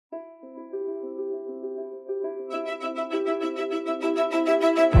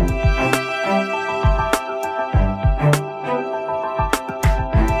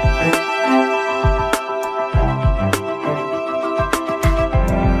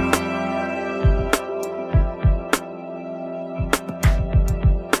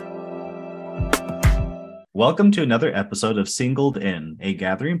Welcome to another episode of Singled In, a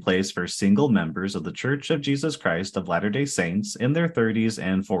gathering place for single members of the Church of Jesus Christ of Latter-day Saints in their 30s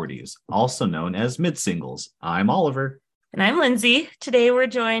and 40s, also known as mid-singles. I'm Oliver. And I'm Lindsay. Today we're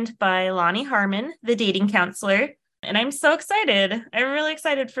joined by Loni Harmon, the dating counselor, and I'm so excited. I'm really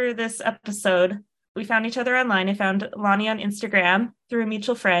excited for this episode. We found each other online. I found Loni on Instagram through a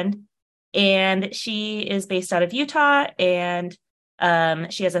mutual friend, and she is based out of Utah, and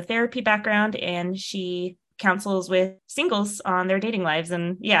she has a therapy background, and she counsels with singles on their dating lives.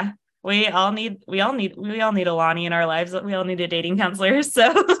 And yeah, we all need a Loni in our lives. We all need a dating counselor.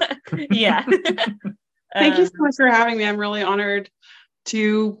 So yeah. Thank you so much for having me. I'm really honored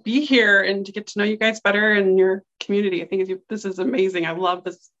to be here and to get to know you guys better and your community. I think this is amazing. I love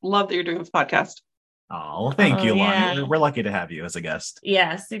this. Love that you're doing this podcast. Oh, thank you, Loni. Yeah. We're lucky to have you as a guest.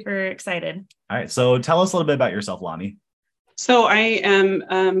 Yeah, super excited. All right. So tell us a little bit about yourself, Loni. So I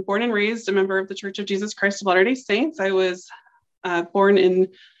am born and raised a member of the Church of Jesus Christ of Latter-day Saints. I was born in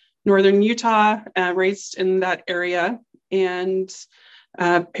northern Utah, raised in that area, and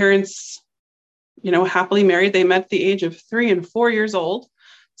parents, happily married. They met at the age of 3 and 4 years old.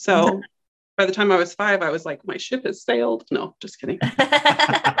 So by the time I was 5, I was like, my ship has sailed. No, just kidding. Do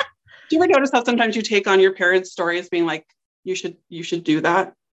you ever notice how sometimes you take on your parents' stories being like, you should do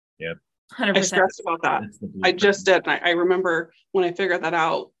that? Yep. 100%. I stressed about that. I just did. And I remember when I figured that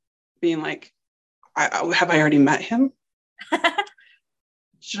out being like, have I already met him?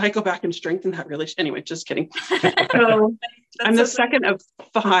 Should I go back and strengthen that relationship? Anyway, just kidding. So I'm the second of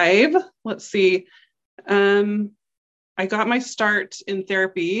 5. Let's see. I got my start in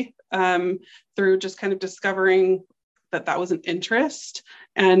therapy through just kind of discovering that was an interest.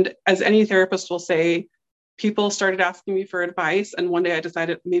 And as any therapist will say, people started asking me for advice. And one day I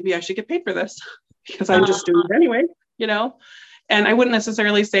decided maybe I should get paid for this because I'm just doing it anyway, And I wouldn't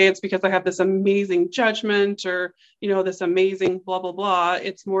necessarily say it's because I have this amazing judgment or, this amazing blah, blah, blah.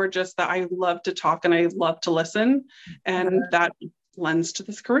 It's more just that I love to talk and I love to listen. And that lends to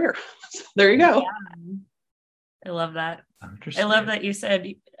this career. So there you go. Yeah. I love that. I love that you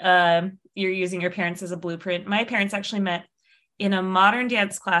said you're using your parents as a blueprint. My parents actually met in a modern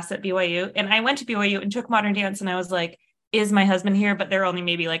dance class at BYU. And I went to BYU and took modern dance. And I was like, is my husband here? But there are only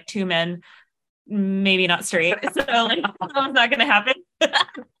maybe like 2 men, maybe not straight. So like, that's not going to happen.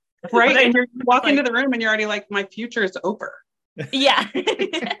 Right. And you walk into the room and you're already like, my future is over. Yeah.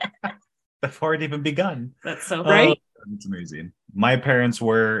 Before it even begun. That's so right. That's amazing. My parents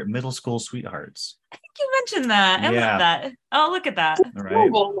were middle school sweethearts. I think you mentioned that. I love that. Oh, look at that. All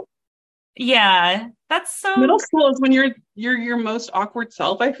right. Cool. Yeah. That's so middle school is when you're your most awkward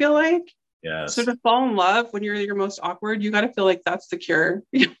self, I feel like. Yes. So to fall in love when you're your most awkward, you got to feel like that's the cure.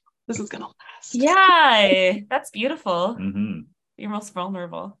 This is going to last. Yeah. That's beautiful. Mm-hmm. You're most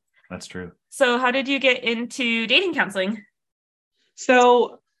vulnerable. That's true. So how did you get into dating counseling?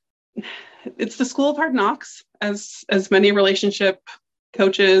 So it's the school of hard knocks, as many relationship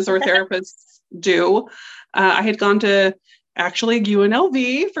coaches or therapists do. I had gone to actually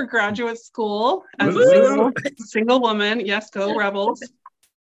UNLV for graduate school as a single woman. Yes, go Rebels.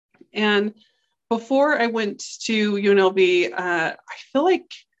 And before I went to UNLV, I feel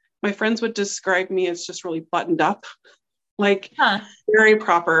like my friends would describe me as just really buttoned up, like very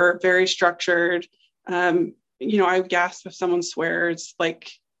proper, very structured. I would gasp if someone swears,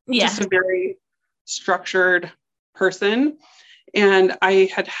 like just a very structured person. And I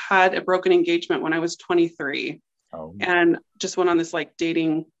had a broken engagement when I was 23 and just went on this like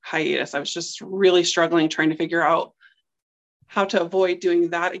dating hiatus. I was just really struggling, trying to figure out how to avoid doing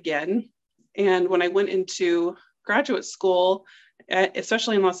that again. And when I went into graduate school,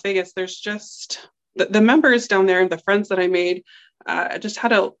 especially in Las Vegas, there's just the members down there and the friends that I made just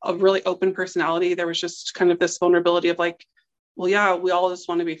had a really open personality. There was just kind of this vulnerability of like, well, yeah, we all just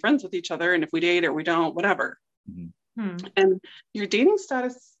want to be friends with each other. And if we date or we don't, whatever. Mm-hmm. And your dating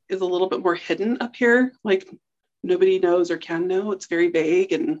status is a little bit more hidden up here. Like nobody knows or can know. It's very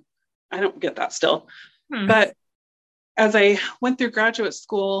vague. And I don't get that still. But as I went through graduate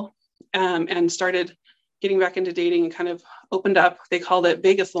school and started getting back into dating and kind of opened up, they called it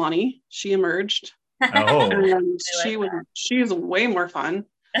Vegas Loni. She emerged. Oh, and she was way more fun.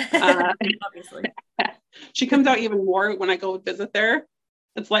 Obviously. She comes out even more when I go visit there.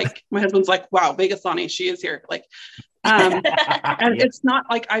 It's like, my husband's like, wow, Vegas Loni, she is here. Like, And Yeah. it's not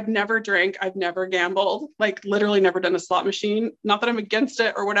like I've never drank, I've never gambled, like literally never done a slot machine. Not that I'm against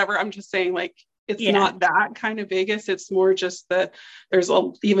it or whatever. I'm just saying, like, it's Yeah. not that kind of Vegas. It's more just that there's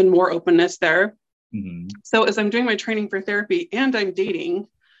even more openness there. Mhm. So as I'm doing my training for therapy and I'm dating,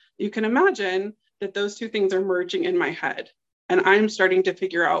 you can imagine that those two things are merging in my head. And I'm starting to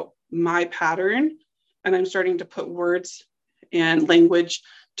figure out my pattern, and I'm starting to put words and language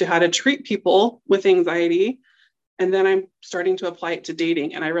to how to treat people with anxiety. And then I'm starting to apply it to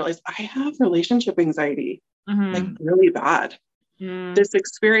dating. And I realized I have relationship anxiety, like Mhm. really bad. Mm. This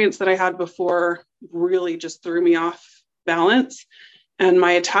experience that I had before really just threw me off balance. And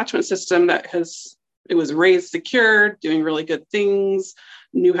my attachment system it was raised secure, doing really good things,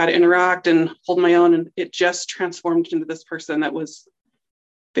 knew how to interact and hold my own. And it just transformed into this person that was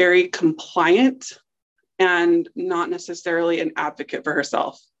very compliant and not necessarily an advocate for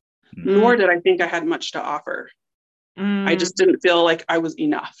herself, Mm. nor did I think I had much to offer. I Mm. just didn't feel like I was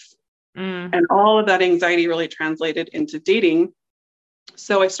enough. Mm. And all of that anxiety really translated into dating.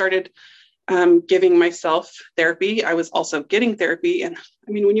 So I started giving myself therapy. I was also getting therapy. And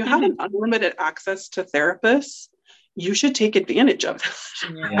I mean, when you have an unlimited access to therapists, you should take advantage of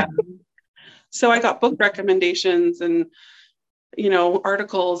that. Yeah. So I got book recommendations and,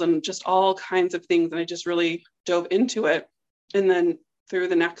 articles and just all kinds of things. And I just really dove into it. And then through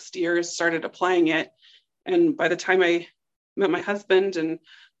the next years, started applying it. And by the time I met my husband and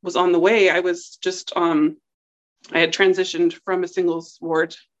was on the way, I was just, I had transitioned from a singles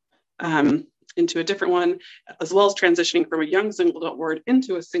ward into a different one, as well as transitioning from a young single adult ward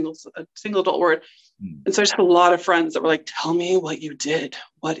into a single adult ward. And so I just had a lot of friends that were like, tell me what you did.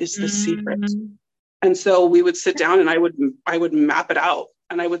 What is the secret? Mm. And so we would sit down and I would map it out.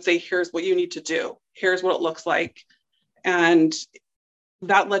 And I would say, here's what you need to do. Here's what it looks like. And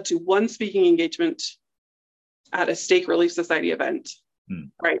that led to one speaking engagement at a Stake Relief Society event,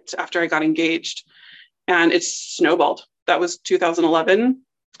 right after I got engaged. And it's snowballed. That was 2011.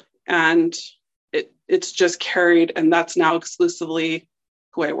 And it's just carried. And that's now exclusively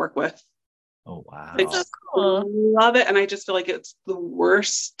who I work with. Oh, wow. I So just cool. love it. And I just feel like it's the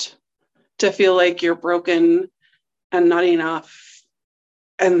worst to feel like you're broken and not enough.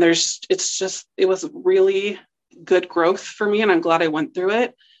 And it was really good growth for me. And I'm glad I went through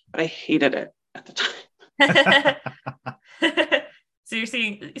it, but I hated it at the time. So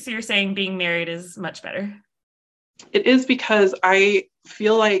you're saying being married is much better. It is because I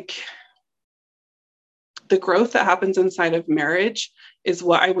feel like the growth that happens inside of marriage is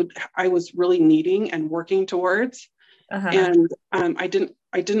what I was really needing and working towards. And I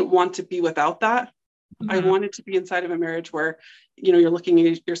didn't want to be without that. I wanted to be inside of a marriage where, you're looking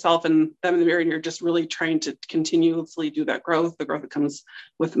at yourself and them in the mirror and you're just really trying to continuously do that growth, the growth that comes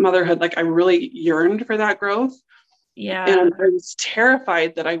with motherhood. Like I really yearned for that growth. Yeah. And I was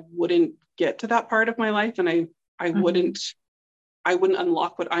terrified that I wouldn't get to that part of my life. And I wouldn't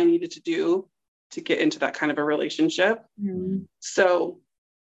unlock what I needed to do to get into that kind of a relationship. So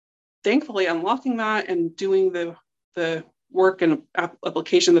thankfully unlocking that and doing the work and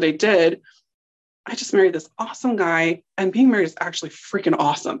application that I did, I just married this awesome guy, and being married is actually freaking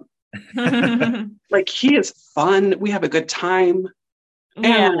awesome. Like he is fun. We have a good time.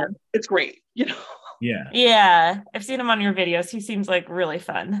 Yeah. And it's great, Yeah. Yeah. I've seen him on your videos. He seems like really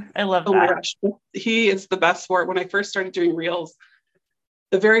fun. I love Oh that. my gosh. He is the best for it. When I first started doing reels,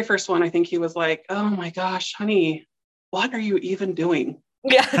 the very first one, I think he was like, oh my gosh, honey, what are you even doing?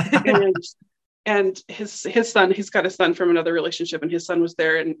 Yeah. and his son, he's got a son from another relationship, and his son was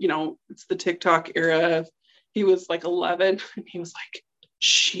there, and it's the TikTok era. He was like 11, and he was like,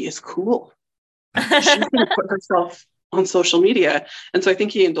 she is cool. She's going to put herself on social media. And so I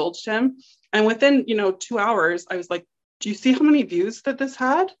think he indulged him. And within 2 hours, I was like, do you see how many views that this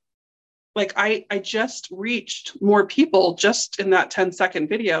had? Like I just reached more people just in that 10-second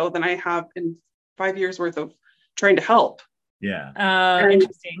video than I have in 5 years worth of trying to help. Yeah.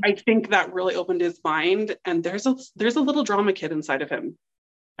 Interesting. I think that really opened his mind, and there's a little drama kid inside of him.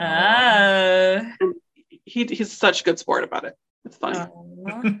 Oh. He's such a good sport about it. It's funny.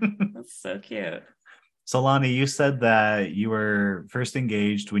 That's so cute. So Loni, you said that you were first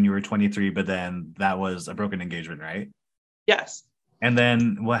engaged when you were 23, but then that was a broken engagement, right? Yes. And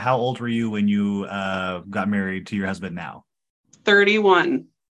then how old were you when you got married to your husband now? 31.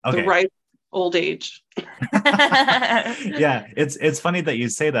 Okay. The right old age. Yeah, it's funny that you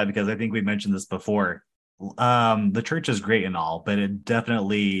say that, because I think we mentioned this before. The church is great and all, but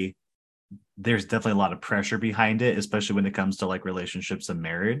there's definitely a lot of pressure behind it, especially when it comes to like relationships and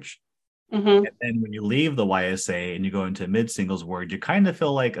marriage. Mm-hmm. And then when you leave the YSA and you go into a mid-singles ward, you kind of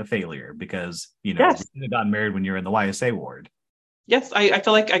feel like a failure because, you Yes. should have gotten married when you're in the YSA ward. Yes, I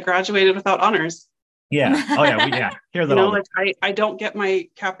feel like I graduated without honors. Yeah. Oh yeah. We hear that all the Like I don't get my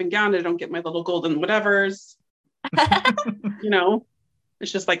cap and gown. I don't get my little golden whatevers.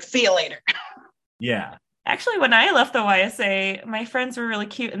 It's just like, see you later. Yeah. Actually, when I left the YSA, my friends were really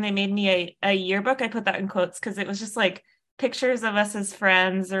cute and they made me a yearbook. I put that in quotes because it was just like pictures of us as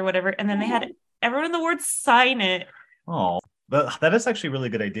friends or whatever. And then they had everyone in the ward sign it. Oh, but that is actually a really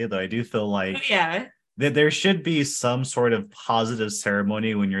good idea, though. I do feel like Yeah. that there should be some sort of positive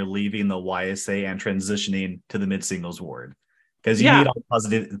ceremony when you're leaving the YSA and transitioning to the mid-singles ward. Because you need all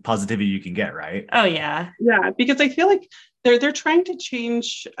the positivity you can get, right? Oh, yeah. Yeah, because I feel like they're trying to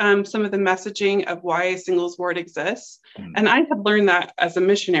change some of the messaging of why a singles ward exists. Mm. And I had learned that as a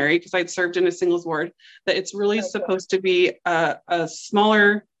missionary, because I'd served in a singles ward, that it's really supposed to be a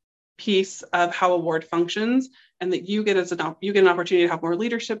smaller piece of how a ward functions, and that you get an opportunity to have more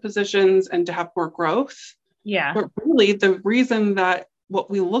leadership positions and to have more growth. Yeah. But really, the reason that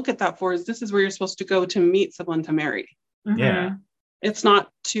what we look at that for is this is where you're supposed to go to meet someone to marry. Mm-hmm. Yeah. It's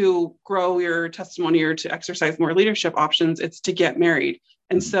not to grow your testimony or to exercise more leadership options. It's to get married.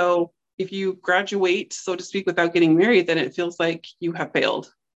 And mm-hmm. So if you graduate, so to speak, without getting married, then it feels like you have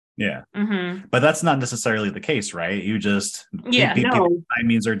failed. Yeah. Mm-hmm. But that's not necessarily the case, right? You just,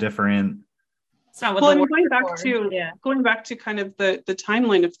 timings are different. It's not what going back to kind of the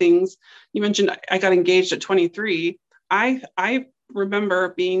timeline of things. You mentioned I got engaged at 23. I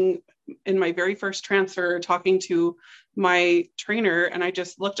remember being in my very first transfer talking to my trainer, and I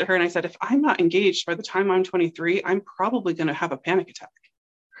just looked at her and I said, if I'm not engaged by the time I'm 23, I'm probably going to have a panic attack.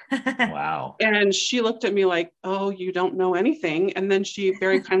 Wow. And she looked at me like, oh, you don't know anything. And then she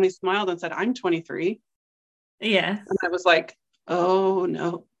very kindly smiled and said, I'm 23. Yeah. And I was like, oh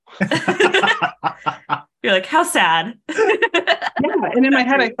no. You're like, how sad. Yeah. And in my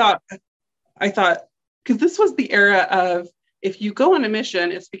head, I thought, because this was the era of, if you go on a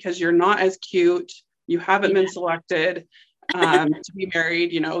mission, it's because you're not as cute. You haven't been selected to be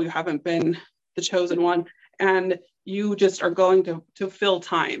married. You haven't been the chosen one, and you just are going to fill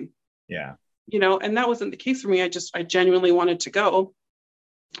time. Yeah. And that wasn't the case for me. I genuinely wanted to go.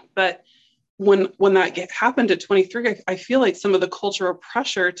 But when that happened at 23, I feel like some of the cultural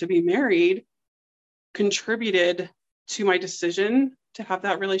pressure to be married contributed to my decision to have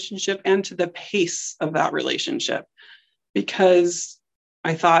that relationship and to the pace of that relationship, because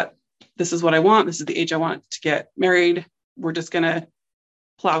I thought, this is what I want. This is the age I want to get married. We're just going to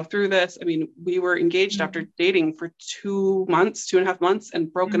plow through this. I mean, we were engaged after dating for 2.5 months,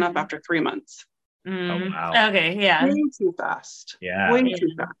 and broken up after 3 months. Oh, wow. Okay. Yeah. Way too fast. Yeah. Way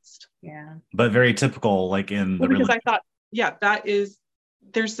too fast. Yeah. But very typical, like in the because I thought,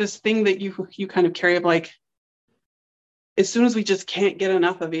 there's this thing that you kind of carry of like, as soon as we just can't get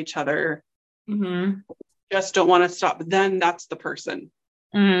enough of each other, just don't want to stop, then that's the person.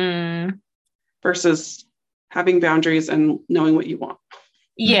 Versus having boundaries and knowing what you want.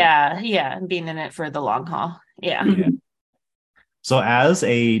 Yeah. And being in it for the long haul. Yeah. So as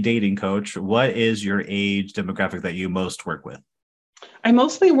a dating coach, what is your age demographic that you most work with? I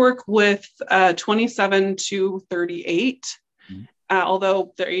mostly work with 27 to 38,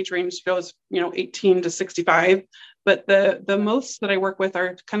 although the age range goes, 18 to 65. But the most that I work with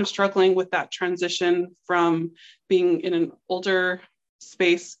are kind of struggling with that transition from being in an older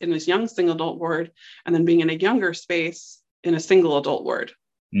space in this young single adult ward, and then being in a younger space in a single adult ward.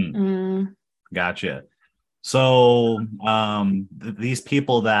 Gotcha. So these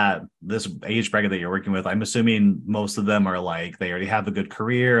people this age bracket that you're working with, I'm assuming most of them are like, they already have a good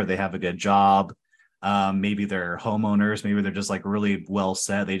career, they have a good job. Maybe they're homeowners, maybe they're just like really well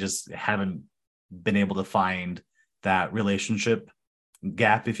set. They just haven't been able to find that relationship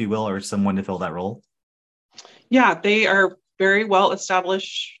gap, if you will, or someone to fill that role. Yeah, they are very well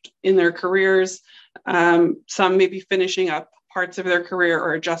established in their careers. Some may be finishing up parts of their career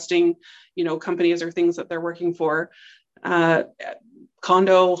or adjusting, companies or things that they're working for.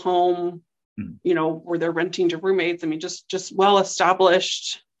 Condo, home, where they're renting to roommates. I mean, just well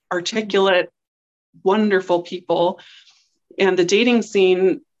established, articulate, wonderful people. And the dating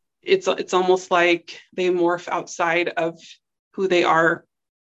scene, it's almost like they morph outside of who they are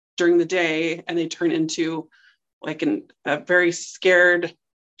during the day, and they turn into like a very scared,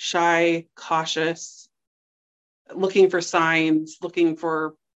 shy, cautious, looking for signs, looking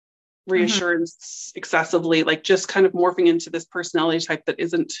for reassurance excessively, like just kind of morphing into this personality type that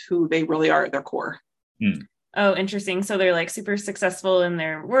isn't who they really are at their core. Oh, interesting. So they're like super successful in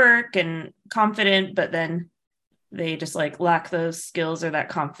their work and confident, but then they just like lack those skills or that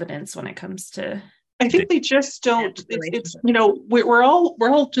confidence when it comes to I think they just don't. It's we're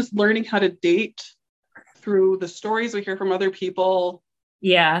all just learning how to date through the stories we hear from other people.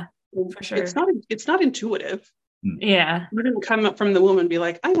 Yeah, for sure. It's not intuitive. Yeah. You didn't come up from the womb and be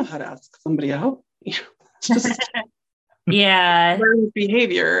like, I know how to ask somebody out. It's just yeah. learned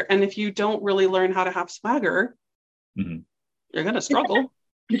behavior. And if you don't really learn how to have swagger, you're gonna struggle,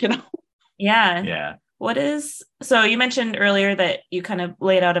 Yeah. Yeah. So you mentioned earlier that you kind of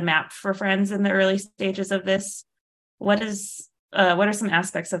laid out a map for friends in the early stages of this. What are some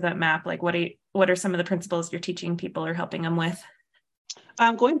aspects of that map? Like what are some of the principles you're teaching people or helping them with?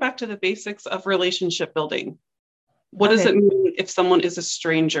 Going back to the basics of relationship building. What does it mean if someone is a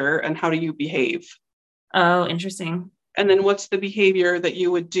stranger, and how do you behave? Oh, interesting. And then what's the behavior that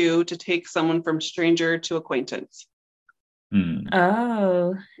you would do to take someone from stranger to acquaintance?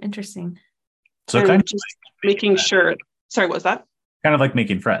 Oh, interesting. So and kind of just making sure. Sorry, what was that? Kind of like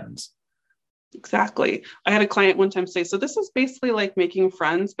making friends. Exactly. I had a client one time say, so this is basically like making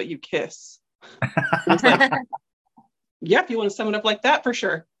friends, but you kiss. I was like, yep, you want to sum it up like that for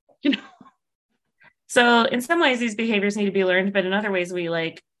sure. So in some ways these behaviors need to be learned, but in other ways we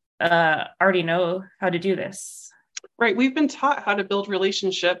already know how to do this. Right. We've been taught how to build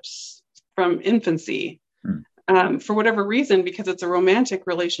relationships from infancy. For whatever reason, because it's a romantic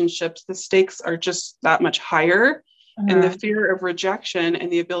relationship, the stakes are just that much higher. And the fear of rejection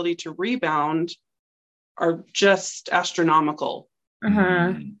and the ability to rebound are just astronomical.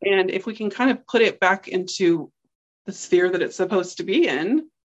 And if we can kind of put it back into the sphere that it's supposed to be in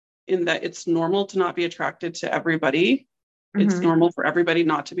that it's normal to not be attracted to everybody. It's normal for everybody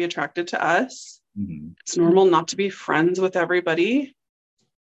not to be attracted to us. It's normal not to be friends with everybody.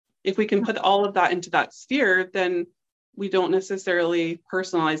 If we can put all of that into that sphere, then we don't necessarily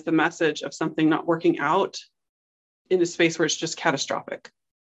personalize the message of something not working out in a space where it's just catastrophic.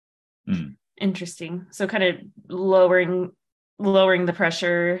 Interesting. So kind of lowering the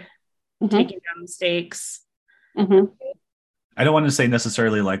pressure, taking down the stakes. I don't want to say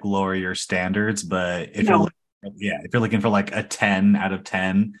necessarily like lower your standards, but if you're looking for like a 10 out of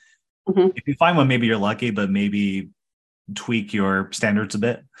 10, if you find one, maybe you're lucky, but maybe tweak your standards a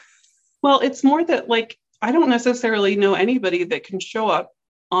bit. Well, it's more that like, I don't necessarily know anybody that can show up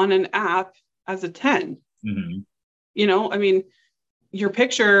on an app as a 10. I mean, your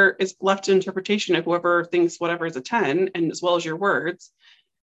picture is left to interpretation of whoever thinks whatever is a 10, and as well as your words.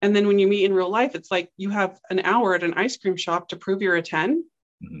 And then when you meet in real life, it's like you have an hour at an ice cream shop to prove you're a 10.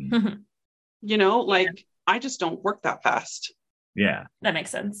 I just don't work that fast. Yeah, that makes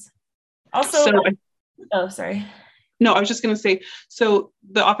sense. Also, sorry. No, I was just going to say, so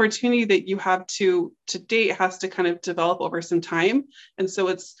the opportunity that you have to date has to kind of develop over some time. And so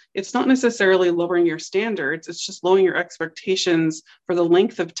it's not necessarily lowering your standards. It's just lowering your expectations for the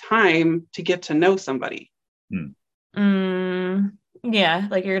length of time to get to know somebody. Yeah,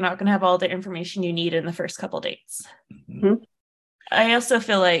 like you're not going to have all the information you need in the first couple dates. I also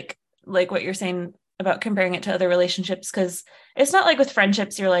feel like what you're saying about comparing it to other relationships, because it's not like with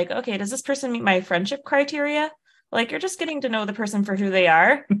friendships, you're like, okay, does this person meet my friendship criteria? Like, you're just getting to know the person for who they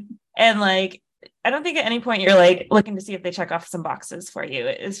are. And like, I don't think at any point you're like looking to see if they check off some boxes for you.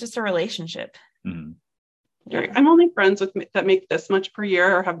 It's just a relationship. I'm only friends with that make this much per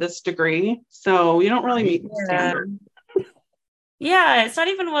year or have this degree. So you don't really meet the standard. Yeah, it's not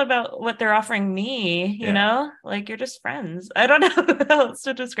even about what they're offering me, you know? Like, you're just friends. I don't know how else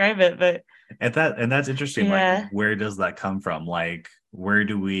to describe it, but that's interesting. Like, where does that come from? Like, where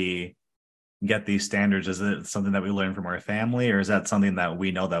do we get these standards? Is it something that we learn from our family, or is that something that we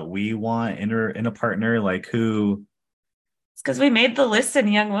know that we want in a partner? Like, who? It's because we made the list in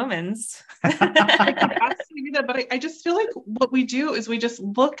Young Women's. I could absolutely do that, but I just feel like what we do is we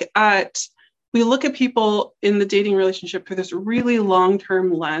look at people in the dating relationship through this really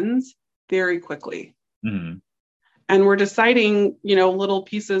long-term lens very quickly. And we're deciding, little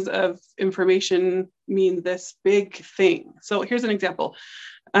pieces of information mean this big thing. So here's an example.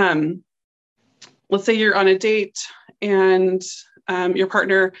 Let's say you're on a date and your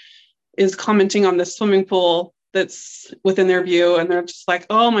partner is commenting on the swimming pool that's within their view, and they're just like,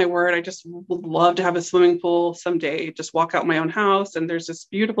 oh my word, I just would love to have a swimming pool someday, just walk out my own house and there's this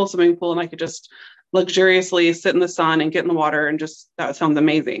beautiful swimming pool and I could just luxuriously sit in the sun and get in the water, and just that sounds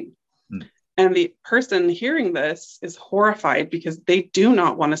amazing. And the person hearing this is horrified because they do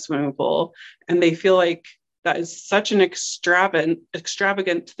not want a swimming pool, and they feel like that is such an extravagant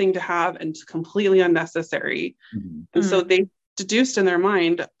thing to have and completely unnecessary. And so they deduced in their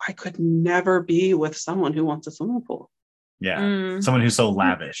mind, I could never be with someone who wants a swimming pool. Someone who's so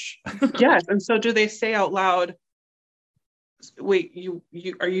lavish. Yes. And so do they say out loud, wait, you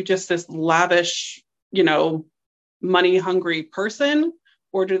are you just this lavish, money hungry person,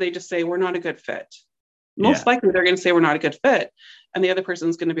 or do they just say we're not a good fit? Most likely they're going to say we're not a good fit, and the other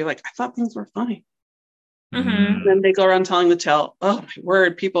person's going to be like, I thought things were fine. And then they go around telling the tale, oh my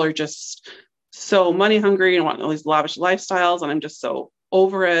word, people are just so money hungry and want all these lavish lifestyles, and I'm just so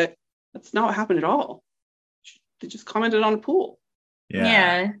over it. That's not what happened at all. They just commented on a pool.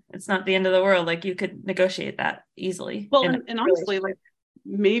 Yeah, it's not the end of the world. Like, you could negotiate that easily. Well, and honestly, like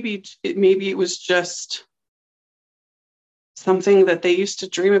maybe it was just something that they used to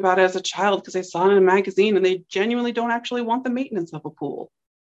dream about as a child because they saw it in a magazine, and they genuinely don't actually want the maintenance of a pool.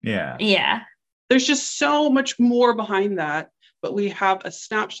 Yeah. There's just so much more behind that, but we have a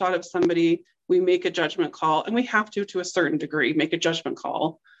snapshot of somebody, we make a judgment call, and we have to a certain degree, make a judgment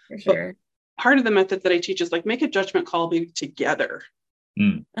call. For sure. But part of the method that I teach is like, make a judgment call maybe together.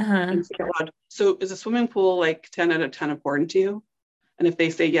 And say out loud, so is a swimming pool like 10 out of 10 important to you? And if they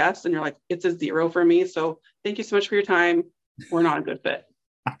say yes, then you're like, it's a 0 for me. So thank you so much for your time. We're not a good fit.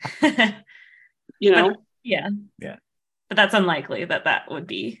 But, yeah. But that's unlikely that would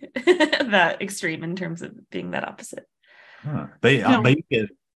be that extreme in terms of being that opposite. But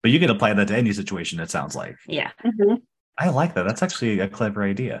you can apply that to any situation, it sounds like. Yeah. I like that. That's actually a clever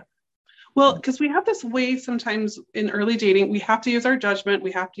idea. Well, because we have this way sometimes in early dating, we have to use our judgment,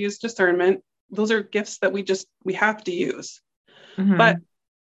 we have to use discernment. Those are gifts that we have to use. But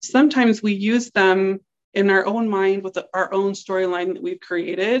sometimes we use them in our own mind with our own storyline that we've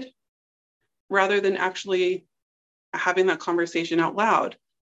created, rather than actually having that conversation out loud.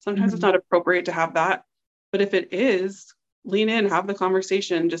 Sometimes it's not appropriate to have that, but if it is, lean in, have the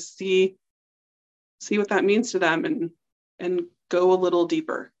conversation, just see what that means to them, and go a little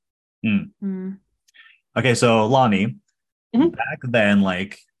deeper. Okay, so Loni, back then,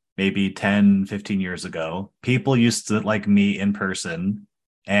 like maybe 10, 15 years ago, people used to like meet in person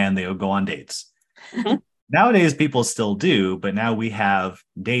and they would go on dates. Nowadays, people still do, but now we have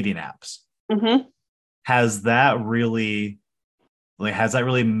dating apps. Has that really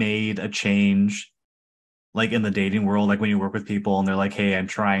made a change, like in the dating world? Like when you work with people and they're like, hey, I'm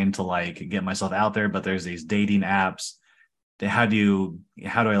trying to like get myself out there, but there's these dating apps. How do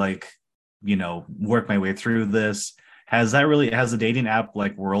I like, work my way through this? Has the dating app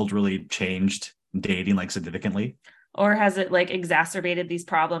like world really changed dating like significantly? Or has it like exacerbated these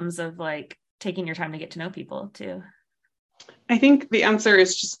problems of like taking your time to get to know people too? I think the answer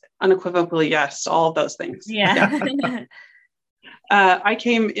is just unequivocally yes to all of those things. Yeah. I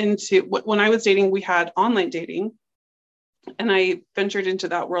came into, when I was dating, we had online dating, and I ventured into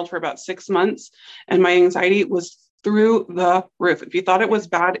that world for about 6 months, and my anxiety was through the roof. If you thought it was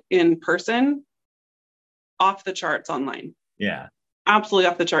bad in person, off the charts online. Yeah. Absolutely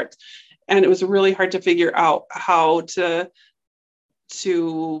off the charts. And it was really hard to figure out how to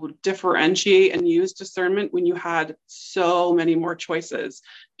differentiate and use discernment when you had so many more choices,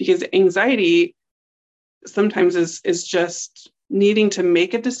 because anxiety sometimes is just needing to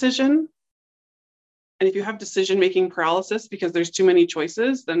make a decision. And if you have decision-making paralysis because there's too many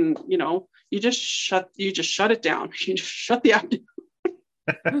choices, then, you just shut it down. You just shut the app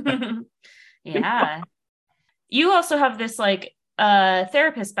down. Yeah. You also have this like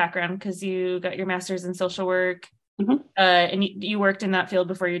therapist background because you got your master's in social work. And you worked in that field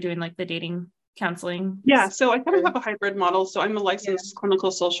before you're doing like the dating counseling. Yeah, so I kind of have a hybrid model. So I'm a licensed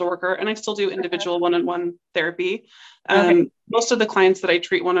clinical social worker, and I still do individual one-on-one therapy. Most of the clients that I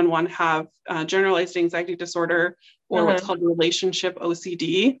treat one-on-one have generalized anxiety disorder, or what's called relationship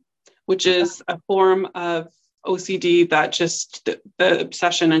OCD, which is a form of OCD that just the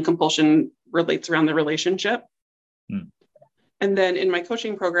obsession and compulsion relates around the relationship. And then in my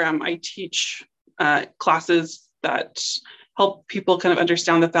coaching program, I teach classes that help people kind of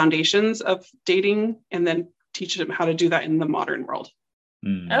understand the foundations of dating, and then teach them how to do that in the modern world.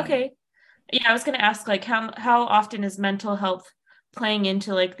 Okay. Yeah, I was going to ask, like, how often is mental health playing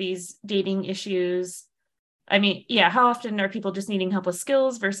into like these dating issues? I mean, yeah, how often are people just needing help with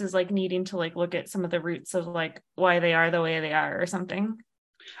skills versus like needing to like look at some of the roots of like why they are the way they are or something?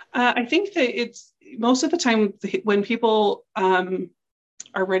 I think that it's most of the time when people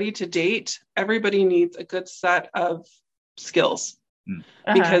are ready to date, everybody needs a good set of skills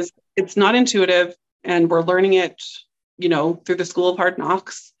because it's not intuitive, and we're learning it, through the school of hard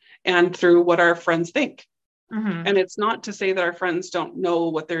knocks and through what our friends think. And it's not to say that our friends don't know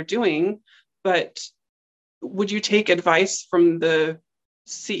what they're doing, but would you take advice from the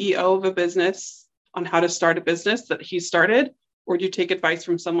CEO of a business on how to start a business that he started? Or do you take advice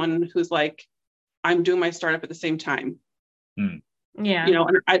from someone who's like, I'm doing my startup at the same time? Yeah.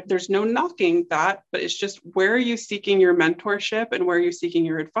 And there's no knocking that, but it's just, where are you seeking your mentorship and where are you seeking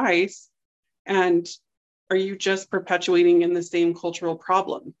your advice? And are you just perpetuating in the same cultural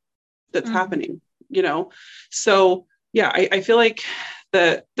problem that's happening? So yeah, I feel like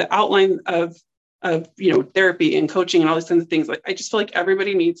the outline of therapy and coaching and all these kinds of things, like I just feel like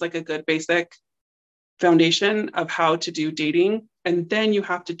everybody needs like a good basic foundation of how to do dating, and then you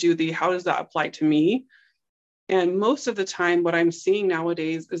have to do how does that apply to me? And most of the time what I'm seeing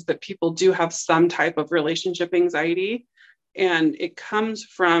nowadays is that people do have some type of relationship anxiety, and it comes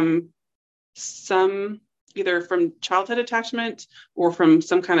from either from childhood attachment or from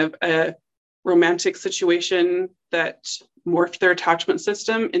some kind of a romantic situation that morphed their attachment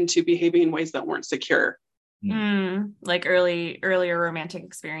system into behaving in ways that weren't secure. Like earlier romantic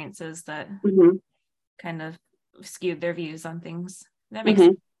experiences that kind of skewed their views on things. That makes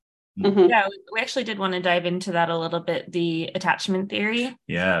sense. Yeah, we actually did want to dive into that a little bit, the attachment theory.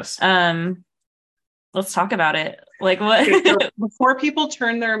 Yes. Let's talk about it. Like, what? So before people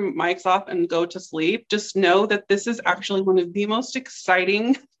turn their mics off and go to sleep, just know that this is actually one of the most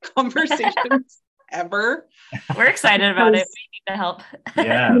exciting conversations ever. We're excited about it. We need the help.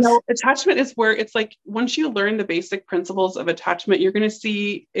 Yes. Attachment is where it's like, once you learn the basic principles of attachment, you're going to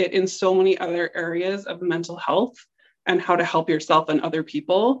see it in so many other areas of mental health and how to help yourself and other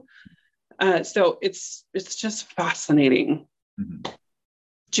people. So it's just fascinating.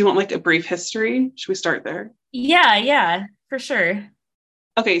 Do you want like a brief history? Should we start there? Yeah, for sure.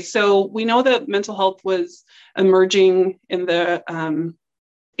 Okay, so we know that mental health was emerging in the 1800s,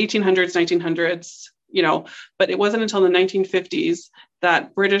 1900s, but it wasn't until the 1950s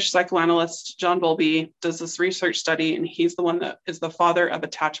that British psychoanalyst John Bowlby does this research study, and he's the one that is the father of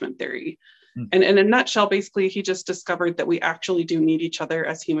attachment theory. And in a nutshell, basically, he just discovered that we actually do need each other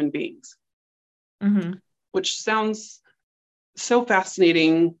as human beings, which sounds so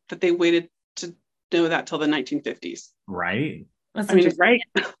fascinating that they waited to know that till the 1950s. Right. Right.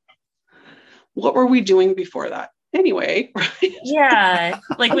 What were we doing before that? Anyway, right? Yeah.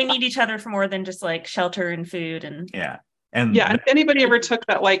 Like, we need each other for more than just like shelter and food and if anybody ever took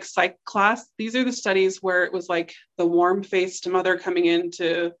that like psych class, these are the studies where it was like the warm-faced mother coming in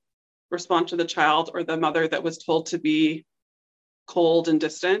to respond to the child, or the mother that was told to be cold and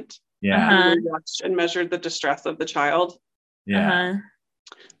distant. And we watched and measured the distress of the child.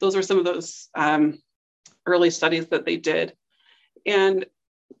 Those were some of those early studies that they did. And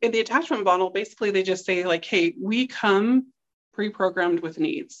in the attachment model, basically they just say like, hey, we come pre-programmed with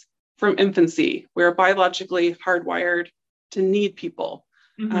needs from infancy. We're biologically hardwired to need people.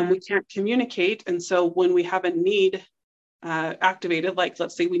 We can't communicate. And so when we have a need activated, like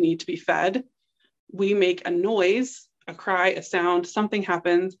let's say we need to be fed, we make a noise, a cry, a sound, something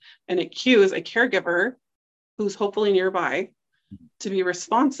happens, and it cues a caregiver who's hopefully nearby to be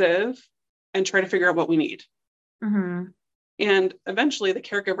responsive and try to figure out what we need. And eventually the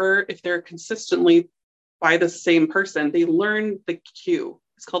caregiver, if they're consistently by the same person, they learn the cue.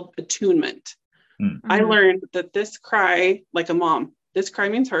 It's called attunement. I learned that this cry, like a mom, this cry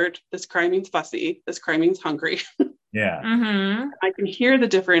means hurt, this cry means fussy, this cry means hungry. I can hear the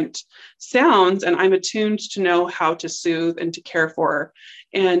different sounds, and I'm attuned to know how to soothe and to care for.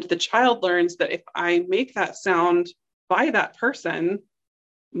 And the child learns that if I make that sound by that person,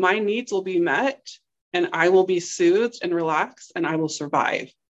 my needs will be met and I will be soothed and relaxed and I will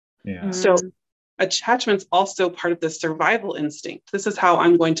survive. So attachment's also part of the survival instinct. This is how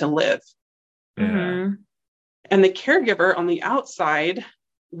I'm going to live. And the caregiver on the outside,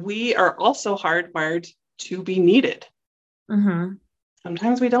 we are also hardwired to be needed.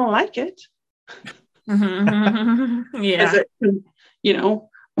 Sometimes we don't like it. I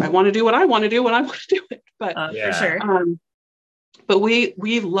want to do what I want to do when I want to do it. But for sure. But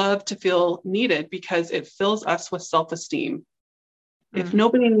we love to feel needed because it fills us with self-esteem. If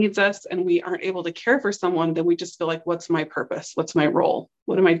nobody needs us and we aren't able to care for someone, then we just feel like, what's my purpose? What's my role?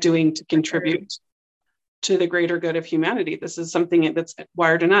 What am I doing to contribute to the greater good of humanity? This is something that's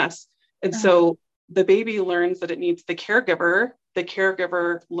wired in us. And so the baby learns that it needs the caregiver. The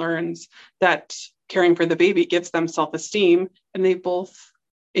caregiver learns that caring for the baby gives them self-esteem, and they both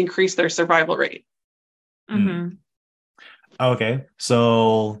increase their survival rate. Okay.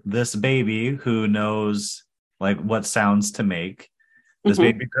 So this baby who knows like what sounds to make, this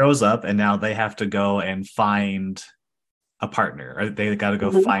baby grows up and now they have to go and find a partner, or they got to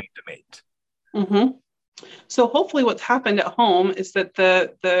go find a mate. So hopefully what's happened at home is that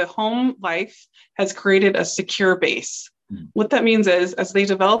the home life has created a secure base. What that means is, as they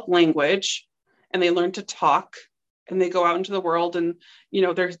develop language and they learn to talk and they go out into the world, and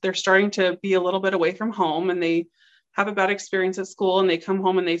they're starting to be a little bit away from home, and they have a bad experience at school and they come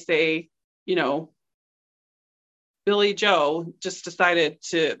home and they say, Billy Joe just decided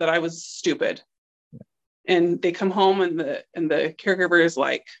that I was stupid. And they come home and the caregiver is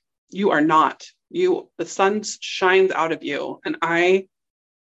like, you are not. The sun shines out of you. And I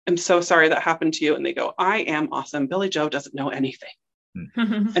am so sorry that happened to you. And they go, I am awesome. Billy Joe doesn't know anything.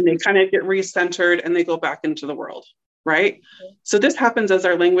 And they kind of get recentered and they go back into the world. Right. So this happens as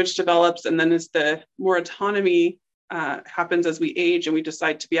our language develops. And then as the more autonomy happens as we age and we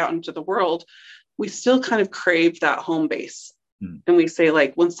decide to be out into the world, we still kind of crave that home base. And we say,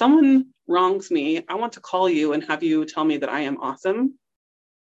 like, when someone wrongs me, I want to call you and have you tell me that I am awesome.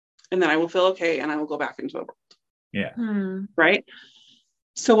 And then I will feel okay and I will go back into the world. Yeah. Right.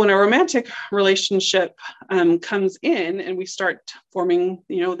 So when a romantic relationship comes in and we start forming,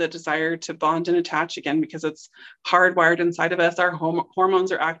 the desire to bond and attach again, because it's hardwired inside of us, our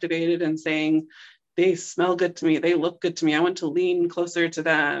hormones are activated and saying, they smell good to me. They look good to me. I want to lean closer to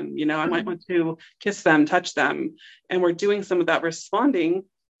them. I might want to kiss them, touch them. And we're doing some of that responding.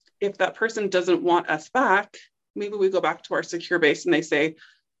 If that person doesn't want us back, maybe we go back to our secure base and they say,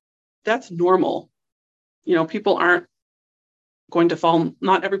 that's normal. People aren't going to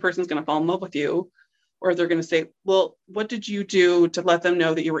not every person's going to fall in love with you. Or they're going to say, well, what did you do to let them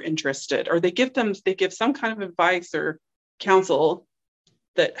know that you were interested? Or they give some kind of advice or counsel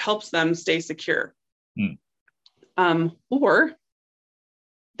that helps them stay secure. Or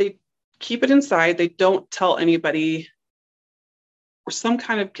they keep it inside. They don't tell anybody, or some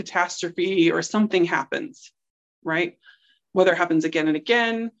kind of catastrophe or something happens, right? Whether it happens again and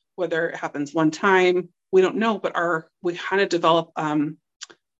again, whether it happens one time, we don't know, but we kind of develop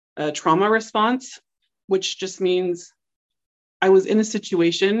a trauma response, which just means I was in a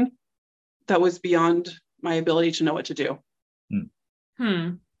situation that was beyond my ability to know what to do.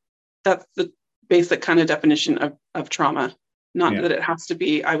 That's the basic kind of definition of trauma. Not that it has to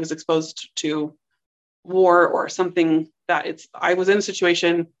be, I was exposed to war or something, I was in a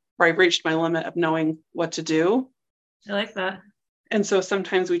situation where I reached my limit of knowing what to do. I like that. And so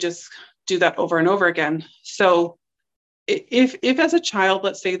sometimes we just do that over and over again. So if as a child,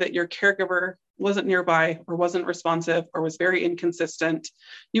 let's say that your caregiver wasn't nearby or wasn't responsive or was very inconsistent,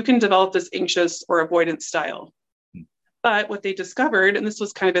 you can develop this anxious or avoidant style. But what they discovered, and this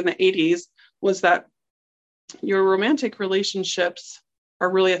was kind of in the 80s, was that your romantic relationships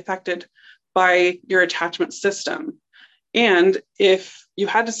are really affected by your attachment system. And if you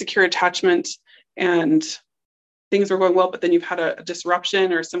had a secure attachment and things were going well, but then you've had a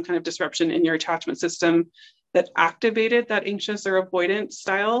disruption or some kind of disruption in your attachment system that activated that anxious or avoidant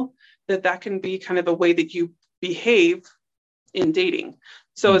style, that can be kind of a way that you behave in dating.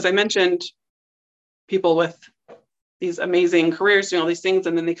 So as I mentioned, people with these amazing careers doing all these things,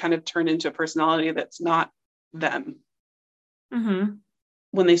 and then they kind of turn into a personality that's not them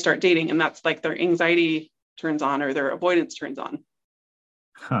when they start dating. And that's like their anxiety turns on or their avoidance turns on.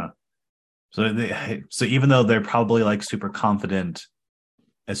 So even though they're probably like super confident,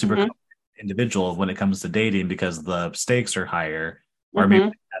 confident individual when it comes to dating because the stakes are higher, or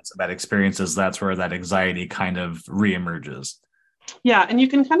maybe that's some bad experiences, that's where that anxiety kind of reemerges. Yeah. And you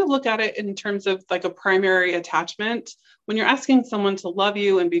can kind of look at it in terms of like a primary attachment. When you're asking someone to love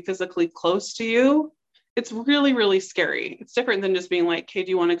you and be physically close to you, it's really, really scary. It's different than just being like, hey,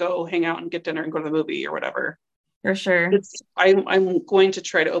 do you want to go hang out and get dinner and go to the movie or whatever? For sure. I'm going to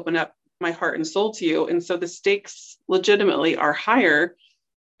try to open up my heart and soul to you. And so the stakes legitimately are higher.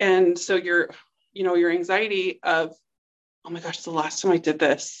 And so your anxiety of, oh my gosh, the last time I did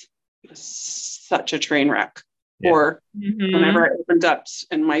this, it was such a train wreck. Yeah. Or whenever I opened up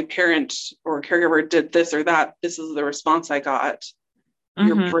and my parent or caregiver did this or that, this is the response I got.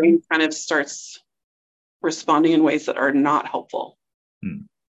 Your brain kind of starts responding in ways that are not helpful.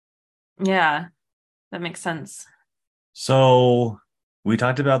 Yeah, that makes sense. So we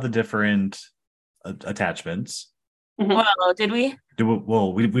talked about the different attachments. Well, did we?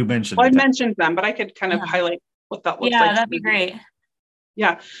 We mentioned. Well, I mentioned them, but I could kind of highlight what that looks like. Yeah, that'd be great.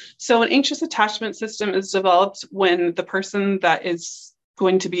 Yeah. So an anxious attachment system is developed when the person that is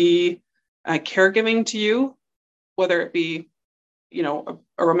going to be caregiving to you, whether it be, a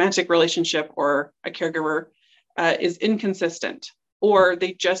romantic relationship or a caregiver, is inconsistent, or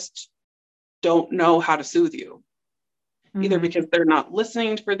they just don't know how to soothe you, either because they're not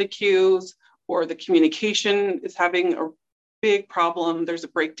listening for the cues or the communication is having a big problem. There's a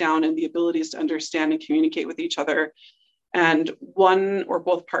breakdown in the abilities to understand and communicate with each other. And one or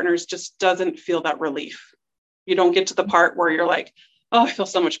both partners just doesn't feel that relief. You don't get to the part where you're like, oh, I feel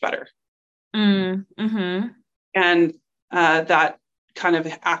so much better. And that kind of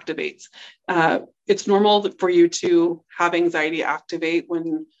activates. It's normal for you to have anxiety activate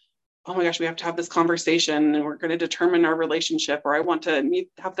when, oh my gosh, we have to have this conversation and we're going to determine our relationship, or I want to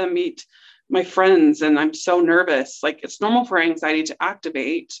have them meet my friends and I'm so nervous. Like, it's normal for anxiety to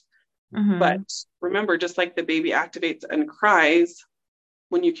activate. But remember, just like the baby activates and cries,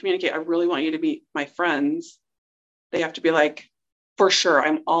 when you communicate, I really want you to meet my friends, they have to be like, for sure,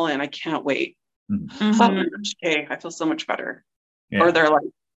 I'm all in. I can't wait. Oh my gosh, okay, I feel so much better. Yeah. Or they're like,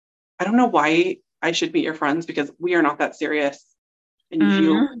 I don't know why I should meet your friends because we are not that serious and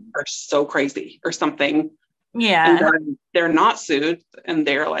you are so crazy or something. Yeah. And they're not soothed and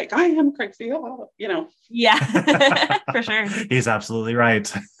they're like, I am crazy. Oh, Yeah, for sure. He's absolutely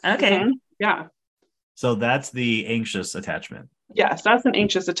right. Okay. Yeah. So that's the anxious attachment. Yes, that's an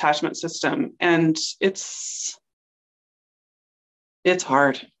anxious attachment system. And it's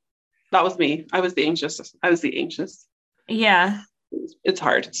hard. That was me. I was the anxious. Yeah. It's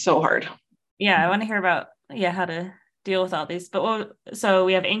hard. It's so hard. Yeah. I want to hear about, how to deal with all these. But so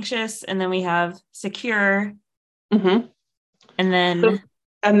we have anxious and then we have secure. And then.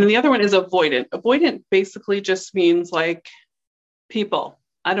 And then the other one is avoidant. Avoidant basically just means like people.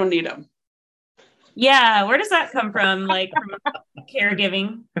 I don't need them. Yeah. Where does that come from? Like from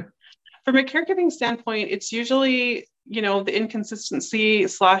caregiving? From a caregiving standpoint, it's usually, the inconsistency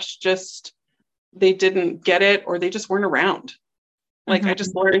 / just they didn't get it or they just weren't around. Like I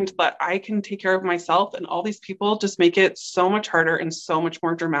just learned that I can take care of myself and all these people just make it so much harder and so much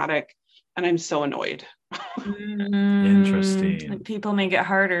more dramatic. And I'm so annoyed. Interesting. Like people make it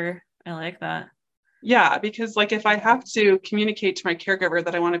harder. I like that. Yeah, because like if I have to communicate to my caregiver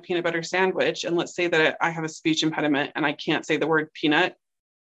that I want a peanut butter sandwich, and let's say that I have a speech impediment and I can't say the word peanut,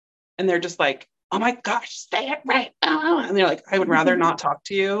 and they're just like, oh my gosh, say it right. And they're like, I would rather not talk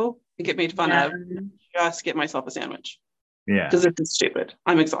to you and get made fun of, just get myself a sandwich. Yeah. Because it's stupid.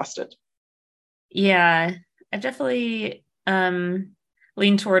 I'm exhausted. Yeah. I've definitely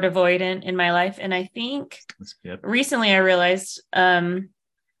leaned toward avoidant in my life. And I think recently I realized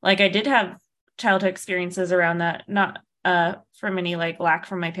like I did have childhood experiences around that, not from any like lack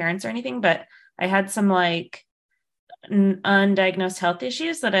from my parents or anything, but I had some like undiagnosed health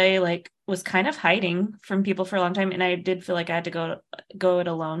issues that I like was kind of hiding from people for a long time. And I did feel like I had to go it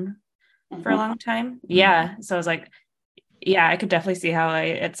alone for a long time. Yeah. So I was like, yeah, I could definitely see how I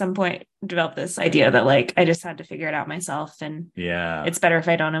at some point developed this idea that like I just had to figure it out myself, and it's better if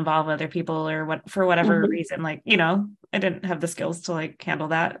I don't involve other people or what for whatever reason, like I didn't have the skills to like handle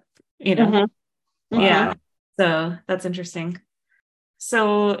that, Yeah. So that's interesting.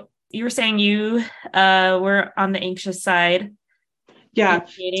 So you were saying you were on the anxious side. Yeah.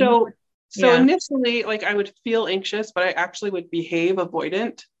 So initially, like I would feel anxious, but I actually would behave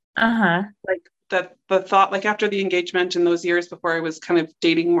avoidant. Like that the thought, like after the engagement in those years before I was kind of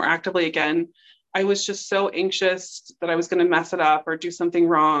dating more actively again, I was just so anxious that I was going to mess it up or do something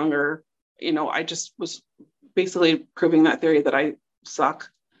wrong, or I just was basically proving that theory that I suck,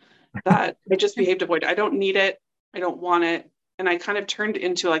 that I just behaved avoidant. I don't need it. I don't want it. And I kind of turned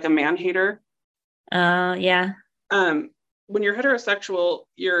into like a man hater. Yeah. When you're heterosexual,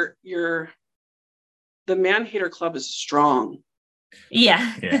 the man hater club is strong.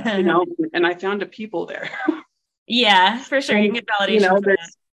 Yeah. And I found a people there. Yeah, for sure. You can get validation.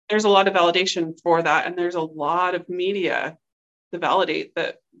 There's a lot of validation for that. And there's a lot of media to validate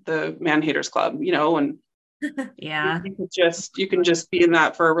the man haters club, and yeah, you can just be in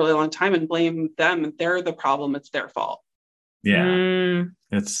that for a really long time and blame them. They're the problem. It's their fault. Yeah.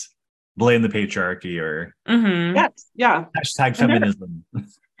 It's blame the patriarchy or yes. Yeah. # feminism.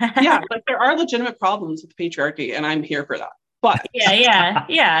 Yeah. Like there are legitimate problems with the patriarchy and I'm here for that. But yeah.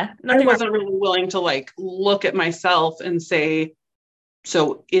 I wasn't really willing to like look at myself and say,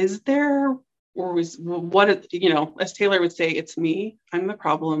 so is there, or was what, as Taylor would say, it's me. I'm the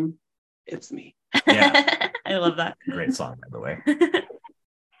problem. It's me. Yeah. I love that. Great song, by the way.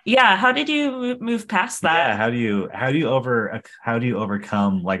 Yeah. How did you move past that? Yeah. How do you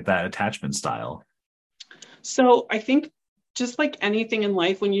overcome like that attachment style? So I think just like anything in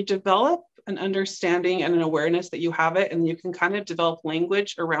life, when you develop an understanding and an awareness that you have it and you can kind of develop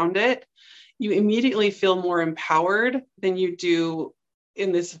language around it, you immediately feel more empowered than you do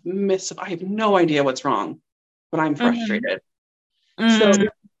in this midst of, I have no idea what's wrong, but I'm frustrated. So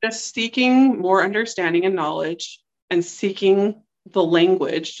just seeking more understanding and knowledge and seeking the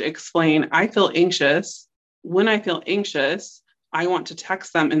language to explain, I feel anxious. When I feel anxious, I want to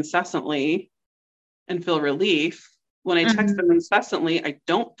text them incessantly and feel relief. When I text them incessantly, I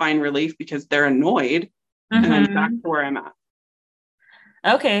don't find relief because they're annoyed and I'm back to where I'm at.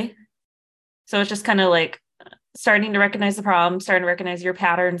 Okay. So it's just kind of like starting to recognize the problem, starting to recognize your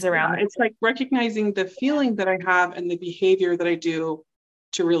patterns around It's like recognizing the feeling that I have and the behavior that I do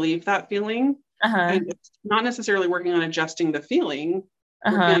to relieve that feeling. And it's not necessarily working on adjusting the feeling,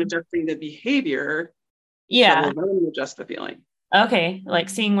 working on adjusting the behavior that will then adjust the feeling. Okay, like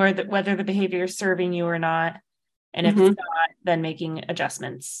seeing whether the behavior is serving you or not. And if it's not, then making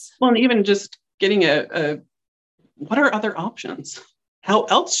adjustments. Well, and even just getting what are other options? How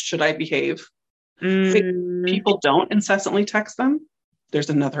else should I behave? If people don't incessantly text them, there's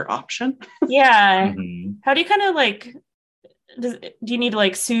another option. Yeah. How do you kind of like, do you need to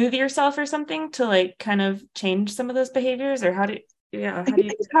like soothe yourself or something to like kind of change some of those behaviors, or how do you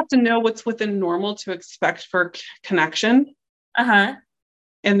have to know what's within normal to expect for connection. And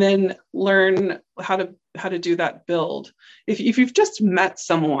then learn how to do that build. If you've just met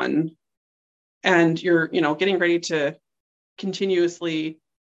someone and you're, getting ready to continuously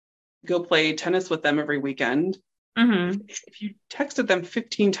go play tennis with them every weekend, if you texted them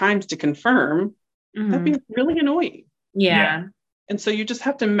 15 times to confirm, that'd be really annoying. Yeah. And so you just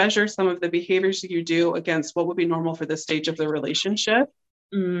have to measure some of the behaviors that you do against what would be normal for this stage of the relationship.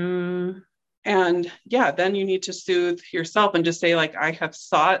 And then you need to soothe yourself and just say, like, I have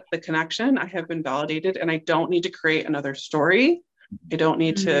sought the connection, I have been validated, and I don't need to create another story. I don't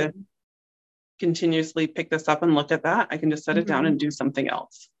need to continuously pick this up and look at that. I can just set it down and do something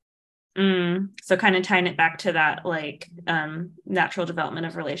else. So kind of tying it back to that, like, natural development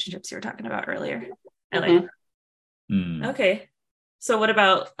of relationships you were talking about earlier. I like that. Okay. So what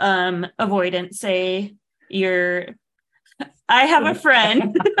about avoidance? Say I have a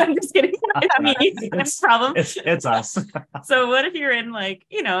friend. I'm just kidding. It's me. It's a problem. It's us. So what if you're in like,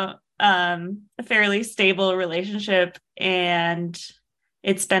 a fairly stable relationship and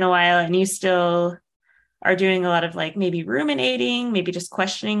it's been a while and you still are doing a lot of like maybe ruminating, maybe just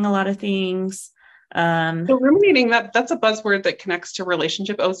questioning a lot of things. So ruminating, that's a buzzword that connects to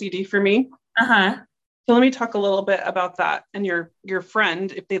relationship OCD for me. So let me talk a little bit about that and your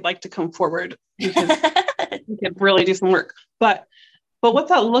friend, if they'd like to come forward, because we could really do some work. But what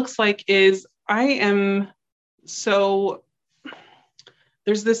that looks like is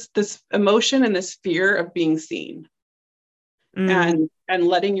there's this emotion and this fear of being seen and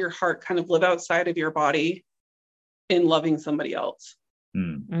letting your heart kind of live outside of your body in loving somebody else.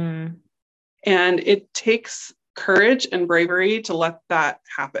 And it takes courage and bravery to let that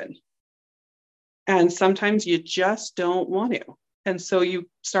happen. And sometimes you just don't want to. And so you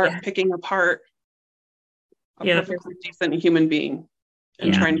start picking apart a perfectly decent human being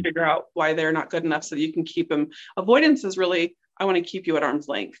and trying to figure out why they're not good enough so that you can keep them. Avoidance is really, I want to keep you at arm's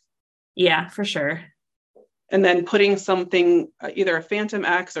length. Yeah, for sure. And then putting something, either a phantom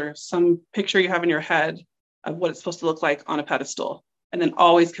X or some picture you have in your head of what it's supposed to look like on a pedestal, and then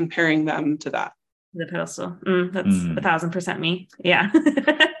always comparing them to that. The pedestal. That's 1,000% me. Yeah.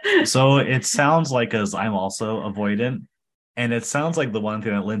 So it sounds like, as I'm also avoidant, and it sounds like the one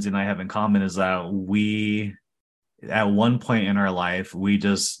thing that Lindsay and I have in common is that we, at one point in our life, we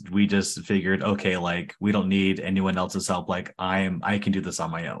just figured, okay, like we don't need anyone else's help. Like I can do this on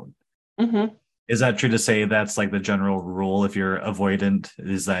my own. Is that true to say that's like the general rule if you're avoidant,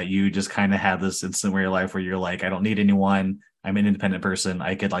 is that you just kind of have this instant where your life where you're like, I don't need anyone. I'm an independent person.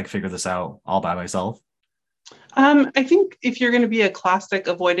 I could like figure this out all by myself. I think if you're going to be a classic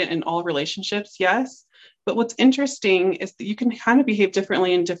avoidant in all relationships, yes. But what's interesting is that you can kind of behave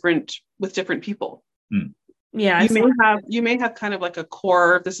differently with different people. Yeah. You may have kind of like a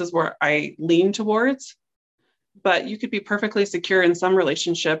core, this is where I lean towards, but you could be perfectly secure in some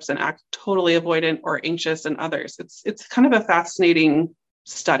relationships and act totally avoidant or anxious in others. It's kind of a fascinating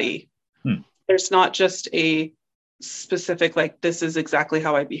study. There's not just a specific, like, this is exactly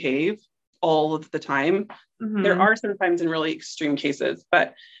how I behave all of the time. There are sometimes in really extreme cases,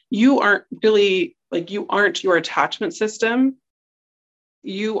 but you aren't really, like, you aren't your attachment system.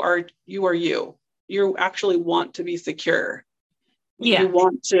 You are you. You actually want to be secure. You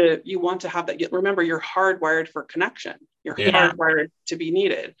want to have that. Remember, you're hardwired for connection. You're hardwired to be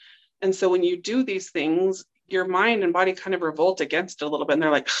needed. And so when you do these things, your mind and body kind of revolt against it a little bit. And they're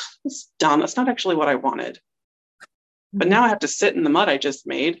like, it's dumb. That's not actually what I wanted. But now I have to sit in the mud I just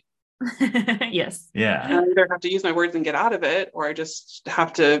made. Yes. Yeah. And I either have to use my words and get out of it, or I just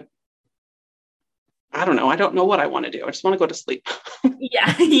have to, I don't know. I don't know what I want to do. I just want to go to sleep.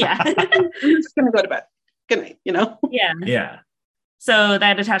 Yeah. I'm just going to go to bed. Good night, Yeah. So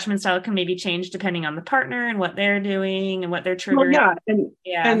that attachment style can maybe change depending on the partner and what they're doing and what they're triggering.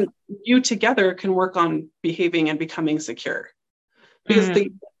 And you together can work on behaving and becoming secure. Because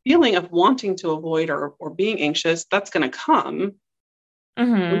the feeling of wanting to avoid or being anxious, that's going to come.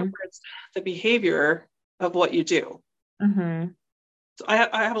 The behavior of what you do. Mm-hmm. So I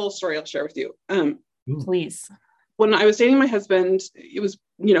have a little story I'll share with you. Please. When I was dating my husband, it was,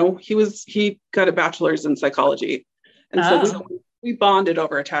 he got a bachelor's in psychology. And so we bonded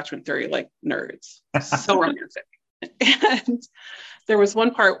over attachment theory like nerds. So romantic. And there was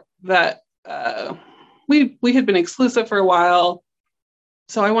one part that we had been exclusive for a while.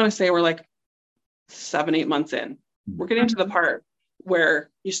 So I want to say we're like 7-8 months in. We're getting to the part where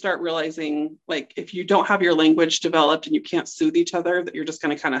you start realizing, like, if you don't have your language developed and you can't soothe each other, that you're just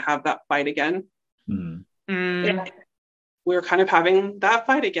going to kind of have that fight again. And we were kind of having that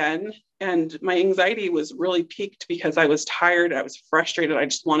fight again. And my anxiety was really peaked because I was tired. I was frustrated. I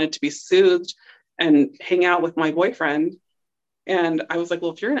just wanted to be soothed and hang out with my boyfriend. And I was like,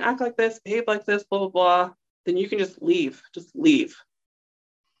 well, if you're going to act like this, behave like this, blah, blah, blah, then you can just leave. Just leave.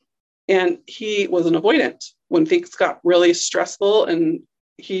 And he was an avoidant when things got really stressful and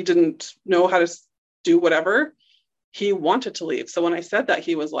he didn't know how to do whatever. He wanted to leave. So when I said that,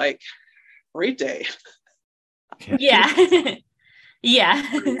 he was like, great day. Yeah.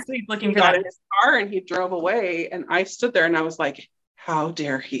 Yeah. So he's looking for got that. in his car and he drove away. And I stood there and I was like, how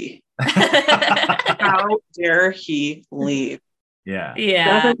dare he? How dare he leave? Yeah.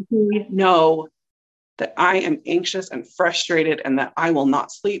 Doesn't he know that I am anxious and frustrated and that I will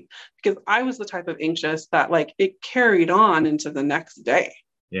not sleep? Because I was the type of anxious that, like, it carried on into the next day.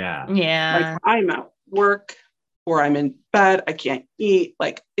 Yeah. Yeah. Like, I'm at work or I'm in bed, I can't eat.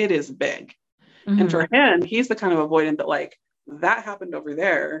 Like, it is big. And for him, he's the kind of avoidant that, like, that happened over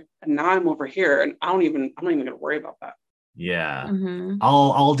there and now I'm over here and I'm not even gonna worry about that. Yeah.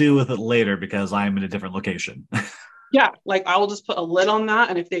 I'll deal with it later because I'm in a different location. Yeah, like, I will just put a lid on that,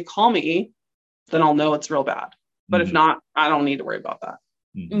 and if they call me, then I'll know it's real bad. But if not, I don't need to worry about that.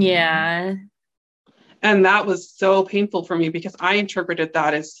 Yeah. And that was so painful for me because I interpreted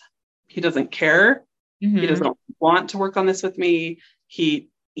that as he doesn't care. He doesn't want to work on this with me. He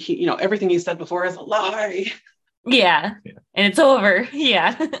everything he said before is a lie. Yeah. And it's over.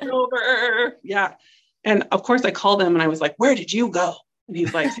 Yeah. It's over. Yeah. And of course I called him and I was like, where did you go? And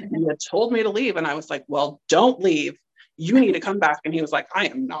he's like, you had told me to leave. And I was like, well, don't leave. You need to come back. And he was like, I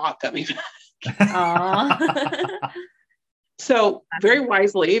am not coming back. So very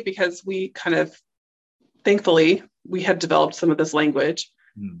wisely, because we kind of, thankfully, we had developed some of this language.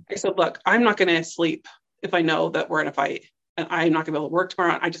 I said, look, I'm not going to sleep if I know that we're in a fight and I'm not going to be able to work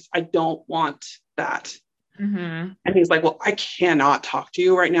tomorrow. I don't want that. And he's like, well, I cannot talk to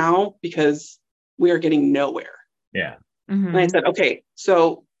you right now because we are getting nowhere. Yeah. And I said, okay,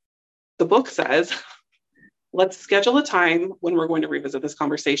 so the book says, let's schedule a time when we're going to revisit this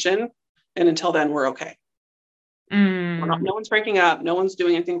conversation. And until then, we're okay. No one's breaking up. No one's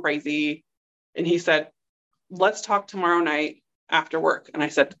doing anything crazy. And he said, let's talk tomorrow night after work. And I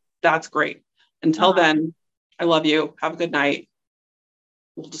said, that's great. Until then, I love you. Have a good night.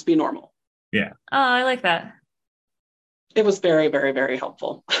 We'll just be normal. Yeah. Oh, I like that. It was very, very, very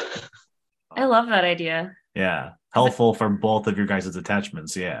helpful. I love that idea. Yeah. Helpful for both of your guys'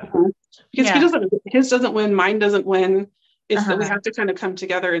 attachments. Yeah. Because his doesn't win, mine doesn't win. It's that we have to kind of come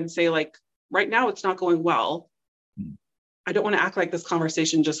together and say, like, right now it's not going well. I don't want to act like this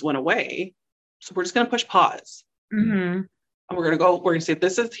conversation just went away. So we're just going to push pause. And we're going to say,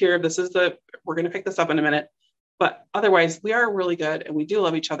 we're going to pick this up in a minute. But otherwise, we are really good and we do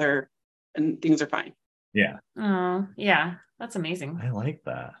love each other and things are fine. Yeah. Oh, yeah. That's amazing. I like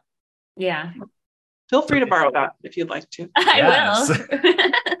that. Yeah. Feel free to borrow that if you'd like to. I will.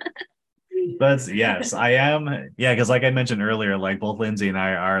 But yes, I am. Yeah, because like I mentioned earlier, like both Lindsay and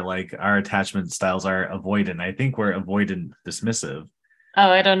I are like our attachment styles are avoidant. I think we're avoidant dismissive. Oh,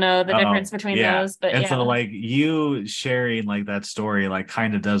 I don't know the difference between those, but and so like you sharing like that story like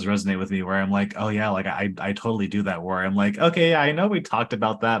kind of does resonate with me where I'm like, oh yeah, like I totally do that where I'm like, okay, I know we talked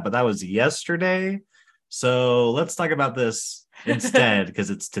about that, but that was yesterday. So let's talk about this instead because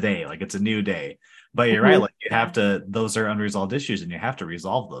it's today, like it's a new day. But you're right, like you have to, those are unresolved issues and you have to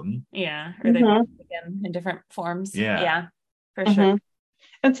resolve them. Yeah. Or they again in different forms. Yeah, for sure.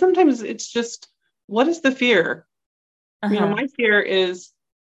 And sometimes it's just, what is the fear? My fear is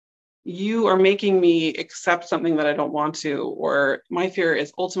you are making me accept something that I don't want to, or my fear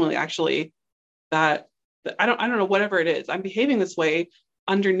is ultimately actually that I don't know, whatever it is, I'm behaving this way.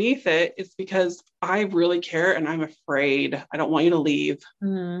 Underneath it, it's because I really care and I'm afraid. I don't want you to leave.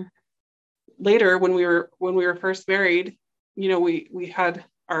 Later, when we were first married, we had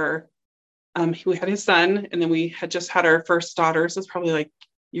we had his son, and then we had just had our first daughter. So it's probably like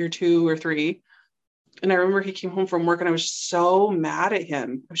year 2 or 3. And I remember he came home from work and I was so mad at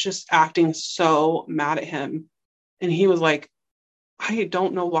him. I was just acting so mad at him. And he was like, I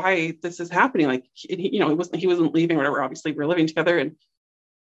don't know why this is happening. Like, he wasn't leaving or whatever. Obviously we're living together. And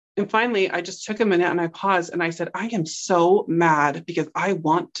finally I just took a minute and I paused and I said, I am so mad because I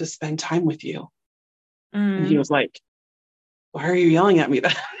want to spend time with you. And he was like, why are you yelling at me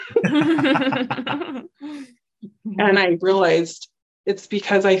then? And I realized it's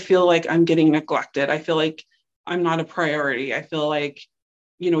because I feel like I'm getting neglected. I feel like I'm not a priority. I feel like,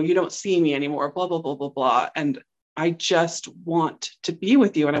 you don't see me anymore, blah, blah, blah, blah, blah. And I just want to be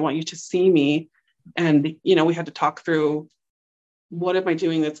with you and I want you to see me. And, we had to talk through, what am I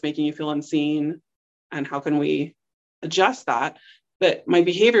doing that's making you feel unseen? And how can we adjust that? But my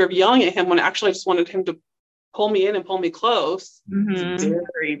behavior of yelling at him when actually I just wanted him to pull me in and pull me close, is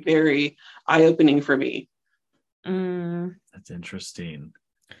very, very eye-opening for me. That's interesting.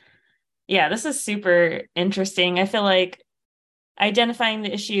 Yeah, this is super interesting. I feel like identifying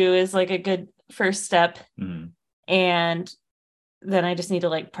the issue is like a good first step. And then I just need to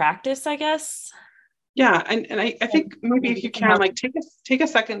like practice, I guess. Yeah. And I think maybe if you can, like, take a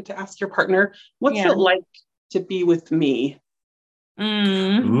second to ask your partner, what's it like to be with me?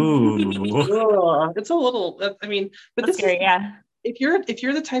 Ooh. It's a little, but That's this scary, is, if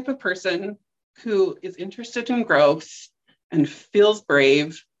you're the type of person who is interested in growth and feels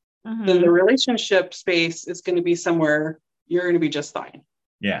brave, then the relationship space is going to be somewhere you're going to be just fine.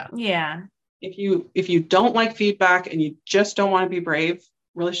 Yeah. If you don't like feedback and you just don't want to be brave,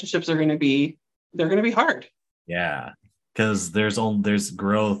 relationships are going to be hard. Yeah. Because there's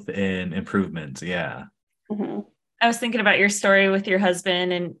growth and improvement. Yeah. I was thinking about your story with your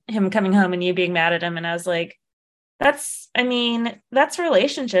husband and him coming home and you being mad at him. And I was like, that's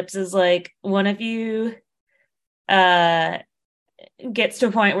relationships, is like one of you gets to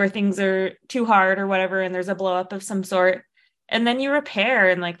a point where things are too hard or whatever, and there's a blow up of some sort. And then you repair.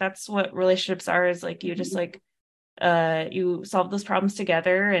 And like, that's what relationships are, is like, you just like, you solve those problems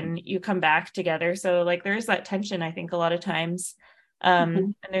together and you come back together. So like, there's that tension, I think, a lot of times.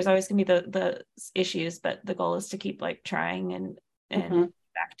 And there's always gonna be the issues, but the goal is to keep like trying and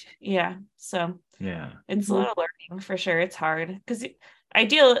back to, so it's a lot of learning for sure. It's hard because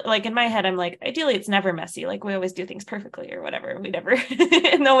like in my head I'm like, ideally it's never messy, like we always do things perfectly or whatever. We never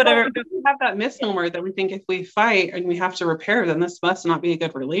know whatever. We have that misnomer that we think if we fight and we have to repair, then this must not be a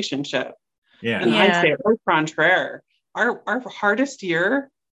good relationship. And I say au contraire. Our hardest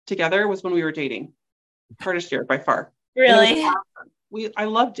year together was when we were dating. Hardest year by far. Really? I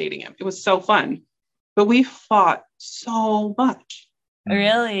loved dating him. It was so fun, but we fought so much.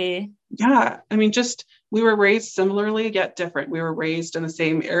 Really? Yeah. We were raised similarly, yet different. We were raised in the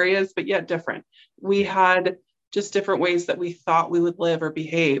same areas, but yet different. We had just different ways that we thought we would live or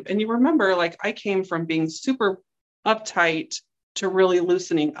behave. And you remember, like, I came from being super uptight to really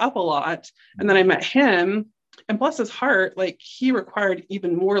loosening up a lot. And then I met him, and bless his heart, like, he required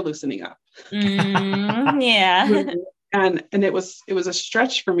even more loosening up. Yeah. And it was a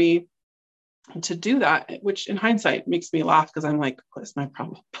stretch for me to do that, which in hindsight makes me laugh because I'm like, what's my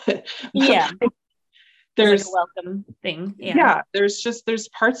problem? But there's like a welcome thing. There's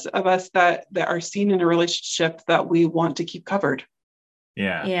parts of us that are seen in a relationship that we want to keep covered.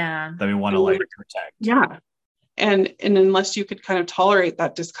 That we want to like protect. And unless you could kind of tolerate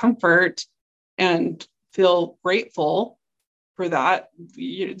that discomfort and feel grateful for that,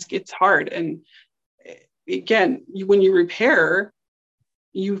 it's hard. And again, when you repair,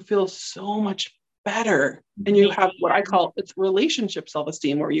 you feel so much better. And you have what I call, it's relationship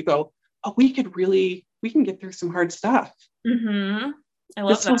self-esteem, where you go, oh, we can get through some hard stuff. I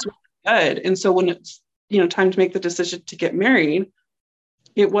love this that. Was really good. And so when it's, time to make the decision to get married,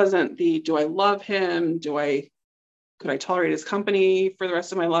 it wasn't do I love him? Could I tolerate his company for the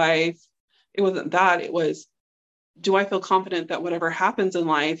rest of my life? It wasn't that. It was, do I feel confident that whatever happens in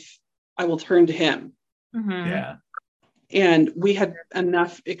life, I will turn to him? And we had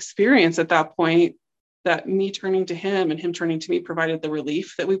enough experience at that point that me turning to him and him turning to me provided the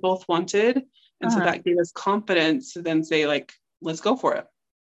relief that we both wanted. And so that gave us confidence to then say, like, let's go for it.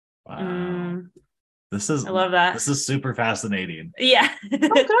 Wow. I love that. This is super fascinating. Yeah. Oh,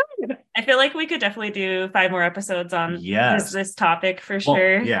 good. I feel like we could definitely do 5 more episodes on this topic for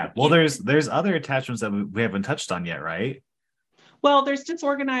sure. Well, there's other attachments that we haven't touched on yet, right? Well, there's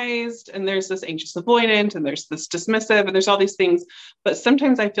disorganized, and there's this anxious avoidant, and there's this dismissive, and there's all these things. But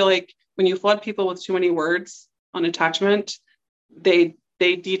sometimes I feel like when you flood people with too many words on attachment, they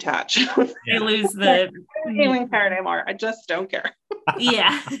detach. They lose the I don't even care anymore. I just don't care.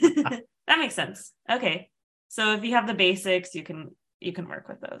 That makes sense. Okay. So if you have the basics, you can work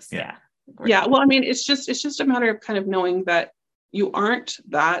with those. Well, it's just a matter of kind of knowing that you aren't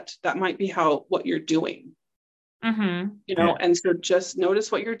that might be what you're doing. Mm-hmm. and so just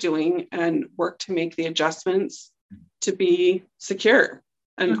notice what you're doing and work to make the adjustments to be secure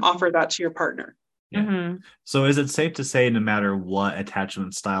and offer that to your partner. Yeah. Mm-hmm. So is it safe to say no matter what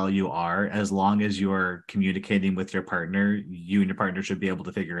attachment style you are, as long as you're communicating with your partner, you and your partner should be able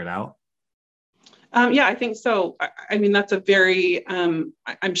to figure it out? Yeah, I think so. I mean, that's a very, I'm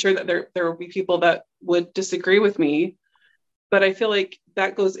sure that there will be people that would disagree with me, but I feel like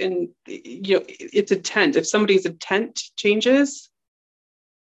that goes in, it's intent. If somebody's intent changes,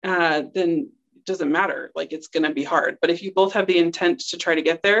 then it doesn't matter. Like, it's going to be hard. But if you both have the intent to try to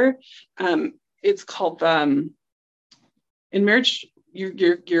get there, it's called, in marriage,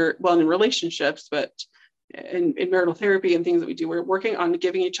 you're well, in relationships, but in marital therapy and things that we do, we're working on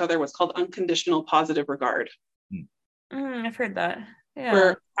giving each other what's called unconditional positive regard. I've heard that. Yeah.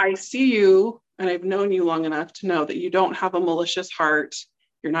 Where I see you and I've known you long enough to know that you don't have a malicious heart.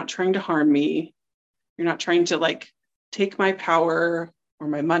 You're not trying to harm me. You're not trying to like take my power or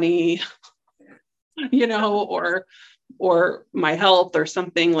my money, or my health or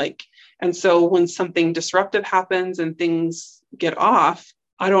something like. And so when something disruptive happens and things get off,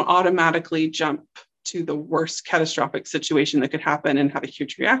 I don't automatically jump to the worst catastrophic situation that could happen and have a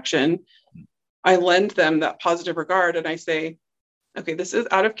huge reaction. I lend them that positive regard and I say, okay, this is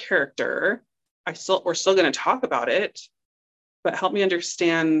out of character. We're still going to talk about it, but help me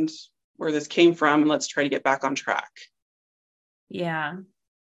understand where this came from and let's try to get back on track. Yeah.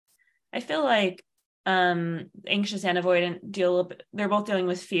 I feel like anxious and avoidant they're both dealing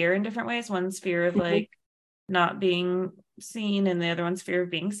with fear in different ways. One's fear of like not being seen and the other one's fear of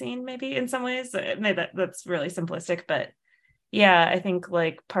being seen, maybe in some ways. Maybe that's really simplistic, but yeah, I think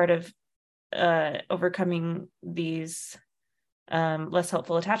like part of overcoming these less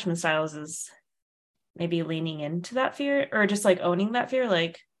helpful attachment styles is maybe leaning into that fear or just like owning that fear.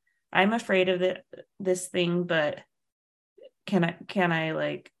 Like, I'm afraid of this thing, but can I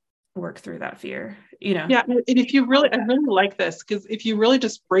like work through that fear, Yeah. And if you really, I really like this, because if you really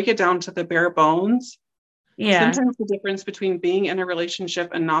just break it down to the bare bones, sometimes the difference between being in a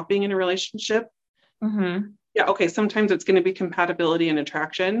relationship and not being in a relationship. Yeah. Okay. Sometimes it's going to be compatibility and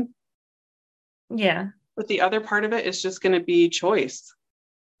attraction. Yeah. But the other part of it is just going to be choice.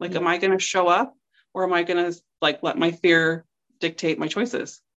 Like, am I going to show up or am I going to like let my fear dictate my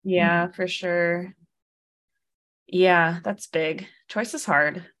choices? Yeah, for sure. Yeah, that's big. Choice is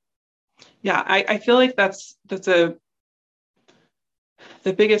hard. Yeah, I feel like that's the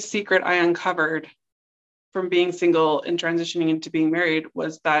biggest secret I uncovered from being single and transitioning into being married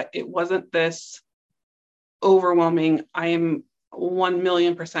was that it wasn't this overwhelming, I am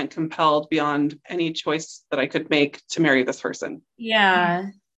 1,000,000% compelled beyond any choice that I could make to marry this person.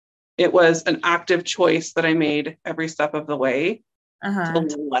 Yeah. It was an active choice that I made every step of the way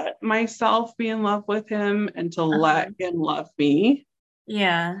to let myself be in love with him and to let him love me.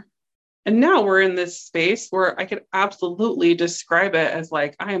 Yeah. And now we're in this space where I could absolutely describe it as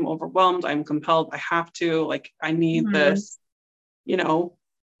like, I am overwhelmed. I'm compelled. I have to, like, I need this,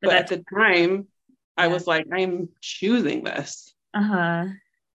 but at the time I was like, I'm choosing this.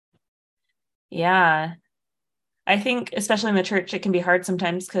 Yeah. I think especially in the church, it can be hard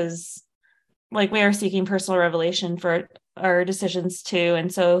sometimes because like we are seeking personal revelation for our decisions too.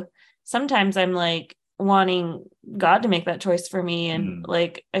 And so sometimes I'm like wanting God to make that choice for me. And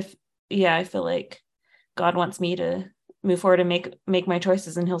like, I feel like God wants me to move forward and make my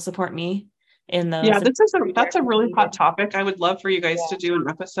choices and he'll support me in those. Yeah, that's a really hot topic. I would love for you guys to do an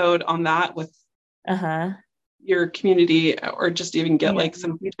episode on that with your community or just even get like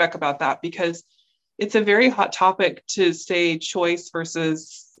some feedback about that, because it's a very hot topic to say choice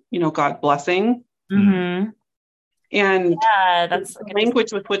versus, God blessing. And that's the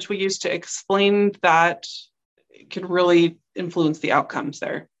language with which we use to explain that could really influence the outcomes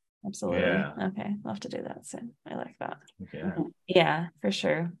there. Absolutely. Yeah. Okay. I'll have to do that soon. I like that. Yeah, for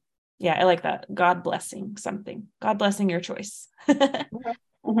sure. Yeah, I like that. God blessing something. God blessing your choice.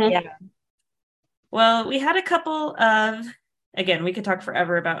 Yeah. Well, we had a couple of, again, we could talk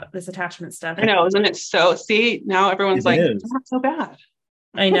forever about this attachment stuff. I know, isn't it? So see, now everyone's like, it's not so bad.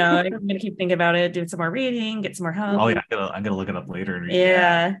 I know. I'm going to keep thinking about it, do some more reading, get some more help. Oh yeah, I'm gonna look it up later.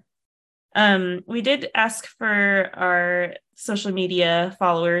 Yeah. We did ask for our social media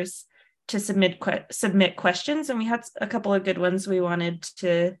followers to submit questions, and we had a couple of good ones we wanted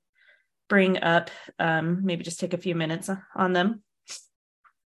to bring up. Maybe just take a few minutes on them.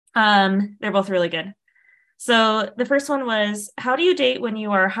 They're both really good. So the first one was, how do you date when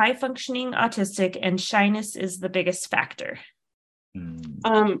you are high functioning autistic and shyness is the biggest factor?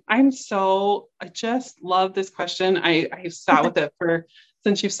 I just love this question. I sat with it for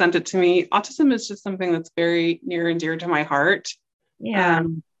since you've sent it to me. Autism is just something that's very near and dear to my heart. Yeah.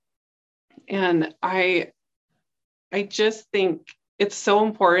 And I just think it's so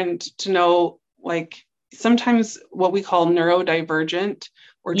important to know, like, sometimes what we call neurodivergent,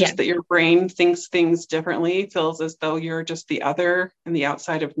 or just that your brain thinks things differently, feels as though you're just the other and the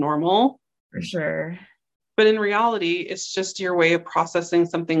outside of normal. For sure. But in reality, it's just your way of processing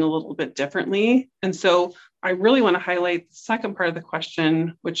something a little bit differently. And so I really want to highlight the second part of the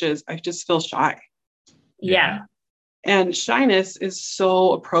question, which is I just feel shy. Yeah. And shyness is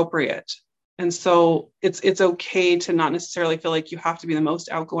so appropriate. And so it's okay to not necessarily feel like you have to be the most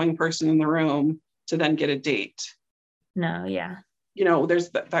outgoing person in the room to then get a date. No, yeah. You know,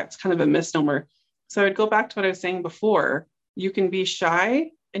 that's kind of a misnomer. So I'd go back to what I was saying before. You can be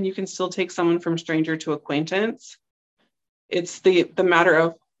shy and you can still take someone from stranger to acquaintance. It's the matter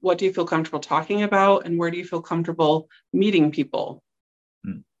of what do you feel comfortable talking about and where do you feel comfortable meeting people?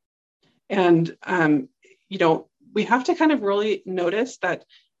 And, you know, we have to kind of really notice that,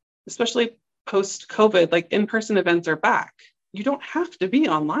 especially post-COVID, like in-person events are back. You don't have to be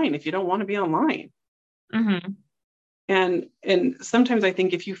online if you don't want to be online. Mm-hmm. And sometimes I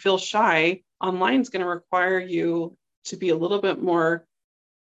think if you feel shy, online is going to require you to be a little bit more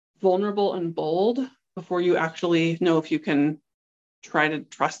vulnerable and bold before you actually know if you can try to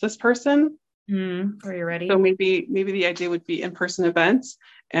trust this person. Are you ready? So maybe the idea would be in-person events,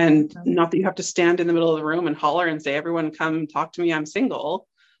 and not that you have to stand in the middle of the room and holler and say, everyone come talk to me, I'm single.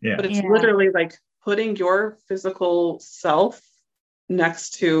 Yeah. But it's literally like putting your physical self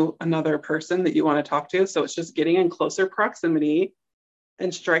next to another person that you want to talk to. So it's just getting in closer proximity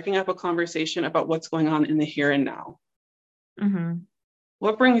and striking up a conversation about what's going on in the here and now. Mm-hmm.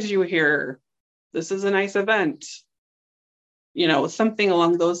 What brings you here? This is a nice event. You know, something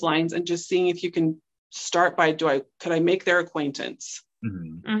along those lines, and just seeing if you can start by, could I make their acquaintance?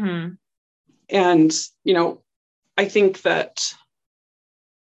 Mm-hmm. Mm-hmm. And, you know, I think that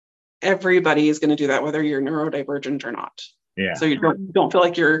everybody is going to do that, whether you're neurodivergent or not. Yeah. So you don't feel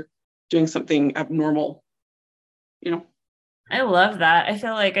like you're doing something abnormal, you know? I love that. I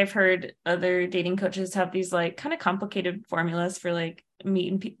feel like I've heard other dating coaches have these like kind of complicated formulas for like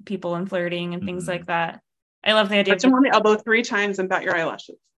meeting people and flirting and things like that. I love the idea Touch them on the elbow 3 times and bat your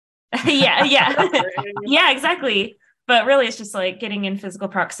eyelashes. yeah. Yeah, exactly. But really it's just like getting in physical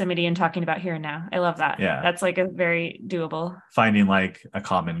proximity and talking about here and now. I love that. Yeah. That's like a very doable. Finding like a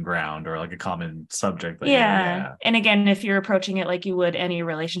common ground or like a common subject. Yeah. And again, if you're approaching it like you would any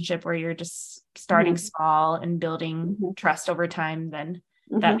relationship where you're just starting small and building trust over time, then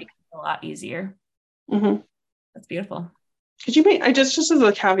that becomes a lot easier. That's beautiful. Could you I just as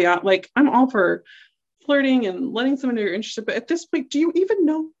a caveat, like I'm all for flirting and letting someone know you're interested, but at this point, do you even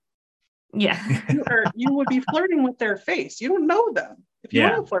know? Yeah. You would be flirting with their face. You don't know them. If you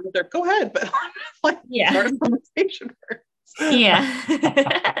want to flirt with them, go ahead. But like, start a conversation first. Yeah.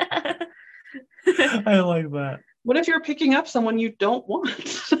 I like that. What if you're picking up someone you don't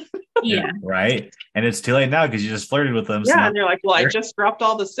want? Yeah. Right. And it's too late now because you just flirted with them. Yeah. So and you're like, well, I just dropped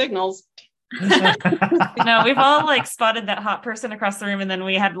all the signals. No, we've all like spotted that hot person across the room, and then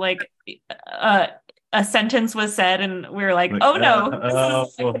we had like a sentence was said and we were like, oh no, this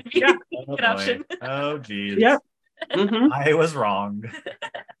is a good option. Oh geez. Yeah. I was wrong.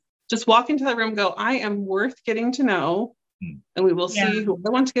 Just walk into the room, go, I am worth getting to know, and we will see who I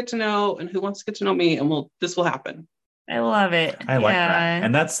want to get to know and who wants to get to know me, and this will happen. I love it. I like that.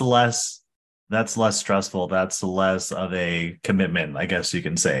 And that's less stressful. That's less of a commitment, I guess you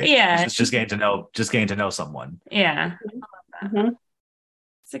can say. Yeah. It's just getting to know someone. Yeah. I love that.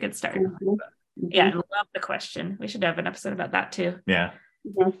 It's a good start. Yeah, I love the question. We should have an episode about that too. Yeah.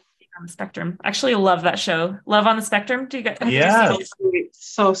 On the Spectrum. Actually, love that show. Love on the Spectrum. Do you guys? Yeah.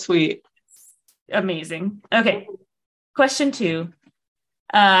 So sweet. Amazing. Okay. Question 2.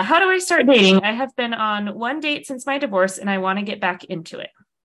 How do I start dating? I have been on one date since my divorce and I want to get back into it.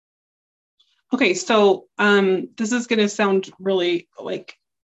 Okay, so this is going to sound really like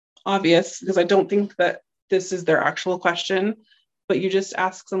obvious because I don't think that this is their actual question, but you just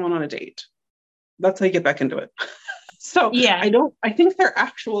ask someone on a date. That's how you get back into it. So yeah, I think their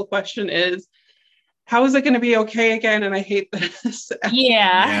actual question is, how is it going to be okay again? And I hate this.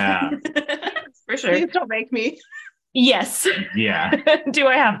 Yeah. For sure. Please don't make me. Yes. Yeah. Do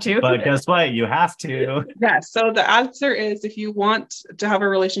I have to? But guess what? You have to. Yeah. So the answer is, if you want to have a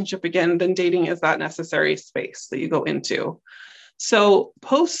relationship again, then dating is that necessary space that you go into. So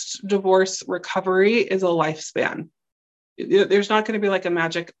post-divorce recovery is a lifespan. There's not going to be like a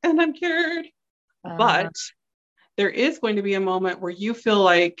magic, and I'm cured. But there is going to be a moment where you feel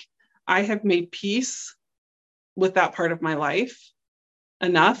like I have made peace with that part of my life.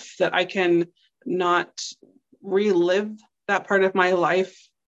 enough that I can not relive that part of my life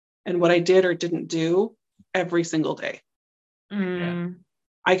and what I did or didn't do every single day. Yeah.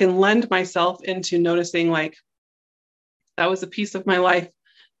 I can lend myself into noticing like that was a piece of my life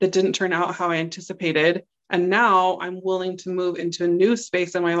that didn't turn out how I anticipated. And now I'm willing to move into a new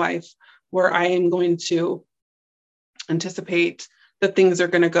space in my life where I am going to anticipate that things are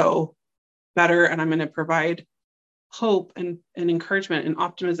going to go better, and I'm going to provide hope and encouragement and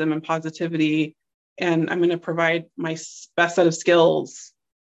optimism and positivity, and I'm going to provide my best set of skills,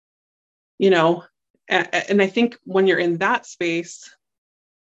 and I think when you're in that space,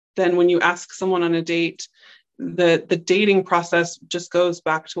 then when you ask someone on a date, the dating process just goes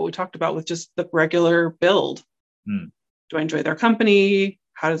back to what we talked about with just the regular build. Do I enjoy their company?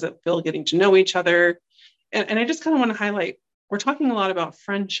 How does it feel getting to know each other? And I just kind of want to highlight, we're talking a lot about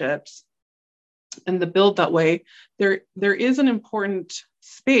friendships and the build that way. There is an important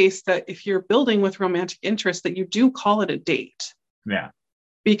space that if you're building with romantic interest, that you do call it a date. Yeah.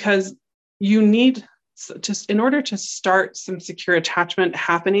 Because you need just, in order to start some secure attachment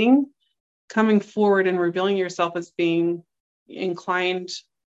happening, coming forward and revealing yourself as being inclined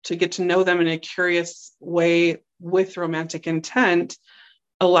to get to know them in a curious way with romantic intent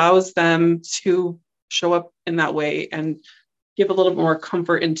allows them to show up in that way and give a little bit more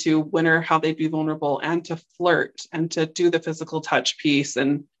comfort into when or how they'd be vulnerable, and to flirt and to do the physical touch piece.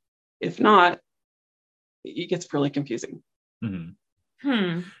 And if not, it gets really confusing.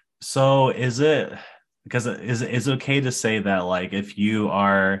 So is it okay to say that, like, if you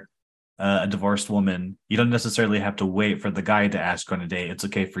are a divorced woman, you don't necessarily have to wait for the guy to ask you on a date? It's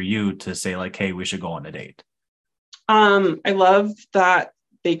okay for you to say, like, hey, we should go on a date. I love that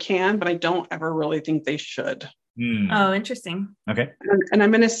they can, but I don't ever really think they should. Oh, interesting. Okay. And I'm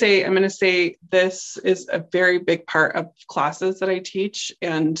going to say this is a very big part of classes that I teach,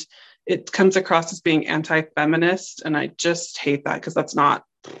 and it comes across as being anti-feminist, and I just hate that, because that's not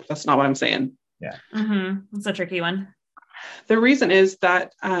what I'm saying. Yeah. It's a tricky one. The reason is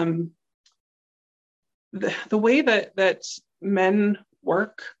that the way that men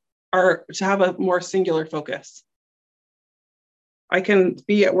work are to have a more singular focus. I can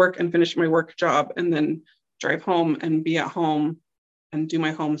be at work and finish my work job and then drive home and be at home and do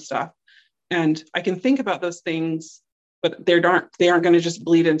my home stuff. And I can think about those things, but they aren't going to just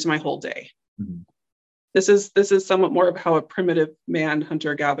bleed into my whole day. This is somewhat more of how a primitive man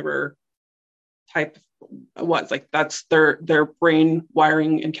hunter-gatherer type was. Like, that's their brain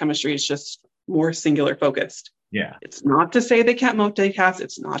wiring and chemistry is just more singular focused. Yeah. It's not to say they can't multitask.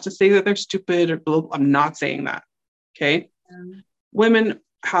 It's not to say that they're stupid or blah. I'm not saying that. Okay. Women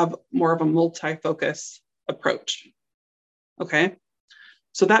have more of a multi-focus approach. Okay.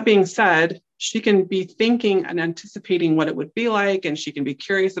 So that being said, she can be thinking and anticipating what it would be like, and she can be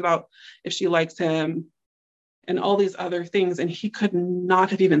curious about if she likes him and all these other things. And he could not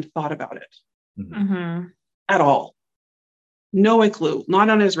have even thought about it at all. No clue, not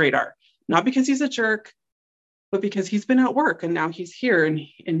on his radar, not because he's a jerk, but because he's been at work and now he's here, and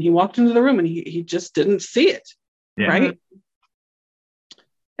he walked into the room and he just didn't see it. Yeah. Right.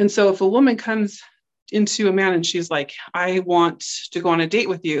 And so if a woman comes into a man and she's like, I want to go on a date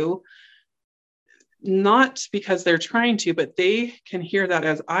with you, not because they're trying to, but they can hear that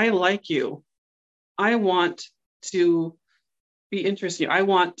as, I like you. I want to be interested in you. I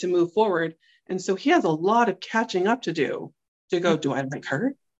want to move forward. And so he has a lot of catching up to do, to go, do I like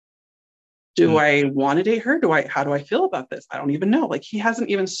her? Do I want to date her? How do I feel about this? I don't even know. Like, he hasn't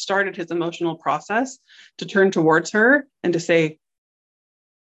even started his emotional process to turn towards her and to say,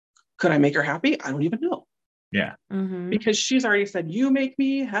 could I make her happy? I don't even know. Yeah. Because she's already said, you make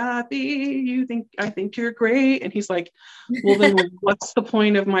me happy. I think you're great. And he's like, well, then what's the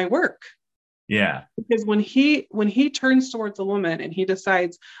point of my work? Yeah. Because when he turns towards a woman and he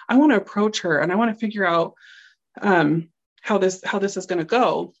decides, I want to approach her and I want to figure out how this is going to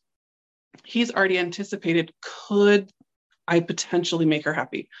go, he's already anticipated, could I potentially make her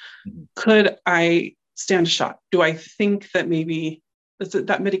happy? Could I stand a shot? Do I think that maybe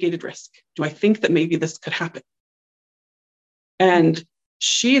that mitigated risk? Do I think that maybe this could happen? And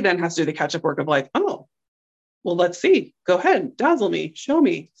she then has to do the catch-up work of like, oh, well, let's see. Go ahead, dazzle me, show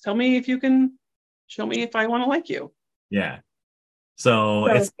me, tell me if you can show me if I want to like you. Yeah. So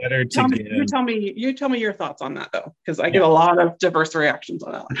it's better to you tell me your thoughts on that, though, because I get a lot of diverse reactions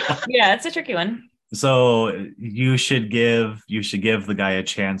on that one. Yeah, it's a tricky one. So you should give the guy a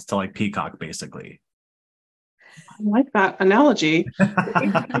chance to, like, peacock, basically. I like that analogy.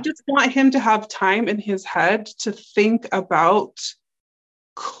 I just want him to have time in his head to think about,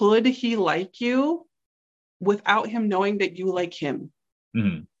 could he like you without him knowing that you like him?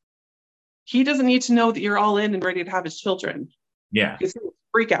 Mhm. He doesn't need to know that you're all in and ready to have his children. Yeah. Because he will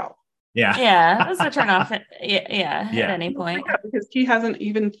freak out. Yeah. Yeah, that's a turn off. Yeah, Yeah. at any point. Because he hasn't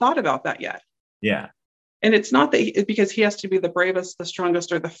even thought about that yet. Yeah. And it's not that because he has to be the bravest, the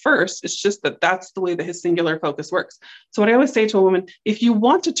strongest, or the first. It's just that that's the way that his singular focus works. So what I always say to a woman, if you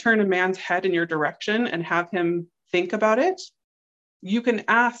want to turn a man's head in your direction and have him think about it, you can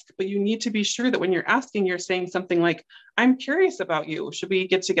ask, but you need to be sure that when you're asking, you're saying something like, I'm curious about you. Should we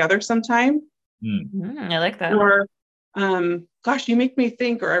get together sometime? I like that. Or, gosh, you make me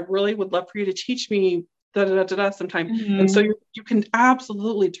think, or I really would love for you to teach me sometime. And so you can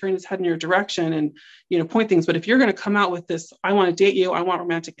absolutely turn his head in your direction and, point things. But if you're going to come out with this, I want to date you, I want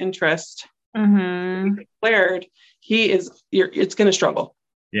romantic interest, declared, it's going to struggle.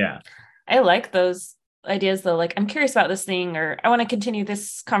 Yeah. I like those ideas though. Like, I'm curious about this thing, or I want to continue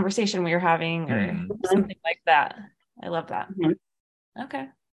this conversation we were having, or something like that. I love that. Okay.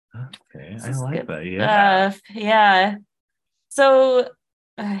 I like that. Yeah. Yeah. So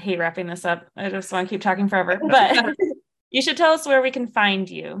I hate wrapping this up. I just want to keep talking forever, but you should tell us where we can find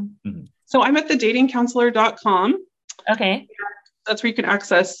you. So I'm at thedatingcounselor.com. Okay. That's where you can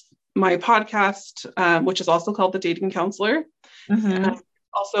access my podcast, which is also called The Dating Counselor.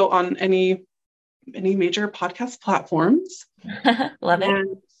 Also on any major podcast platforms. Love it.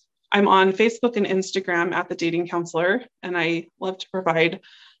 And I'm on Facebook and Instagram at The Dating Counselor, and I love to provide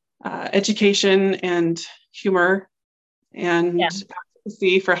education and humor and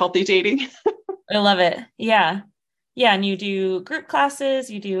advocacy for healthy dating. I love it. Yeah. Yeah. And you do group classes,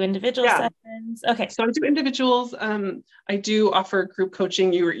 you do individual sessions. Okay. So I do individuals. I do offer group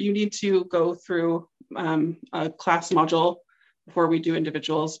coaching. You need to go through a class module before we do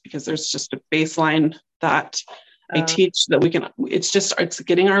individuals, because there's just a baseline that I teach that we can, it's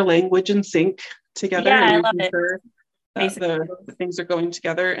getting our language in sync together. Yeah, and I love it. sure that the things are going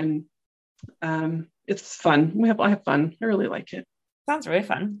together, and it's fun. I have fun. I really like it. Sounds really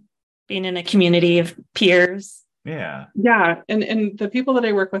fun. Being in a community of peers. Yeah. And the people that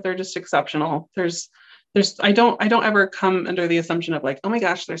I work with are just exceptional. I don't ever come under the assumption of like, oh my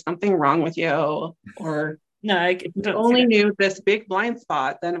gosh, there's something wrong with you, or no, I only knew this big blind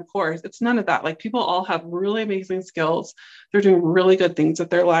spot. Then of course it's none of that. Like, people all have really amazing skills. They're doing really good things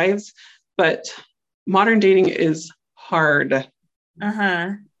with their lives, but modern dating is hard.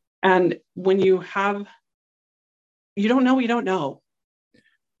 And when you don't know.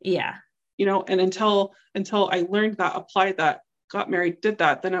 Yeah. And until I learned that, applied that, got married, did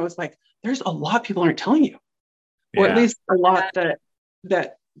that, then I was like, there's a lot people aren't telling you, or at least a lot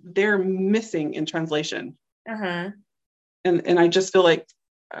that they're missing in translation. And I just feel like,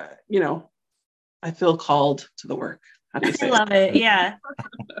 I feel called to the work. How do you say I love it? Yeah.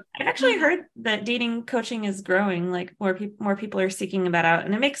 I've actually heard that dating coaching is growing, like more people are seeking that out.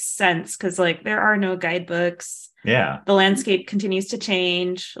 And it makes sense because like there are no guidebooks. Yeah. The landscape continues to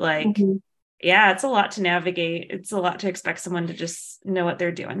change. Like, it's a lot to navigate. It's a lot to expect someone to just know what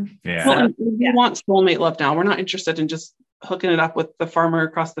they're doing. Yeah. Well, we want soulmate love now. We're not interested in just hooking it up with the farmer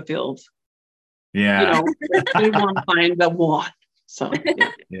across the field. Yeah. We want to find the one. So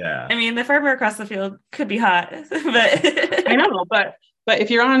yeah. I mean, the farmer across the field could be hot, but I know, but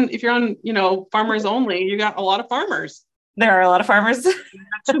if you're on, farmers only, you got a lot of farmers. There are a lot of farmers.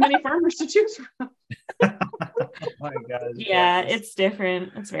 Too many farmers to choose from. Oh my gosh. Yeah, it's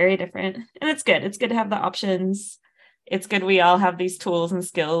different. It's very different. And it's good. It's good to have the options. It's good we all have these tools and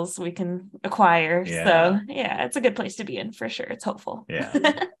skills we can acquire. Yeah. So yeah, it's a good place to be in for sure. It's hopeful.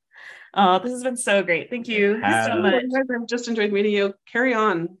 Yeah. Oh, this has been so great. Thank you so much. I've just enjoyed meeting you. Carry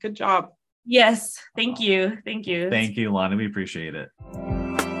on. Good job. Yes. Thank you. Thank you. Thank you, Loni. We appreciate it.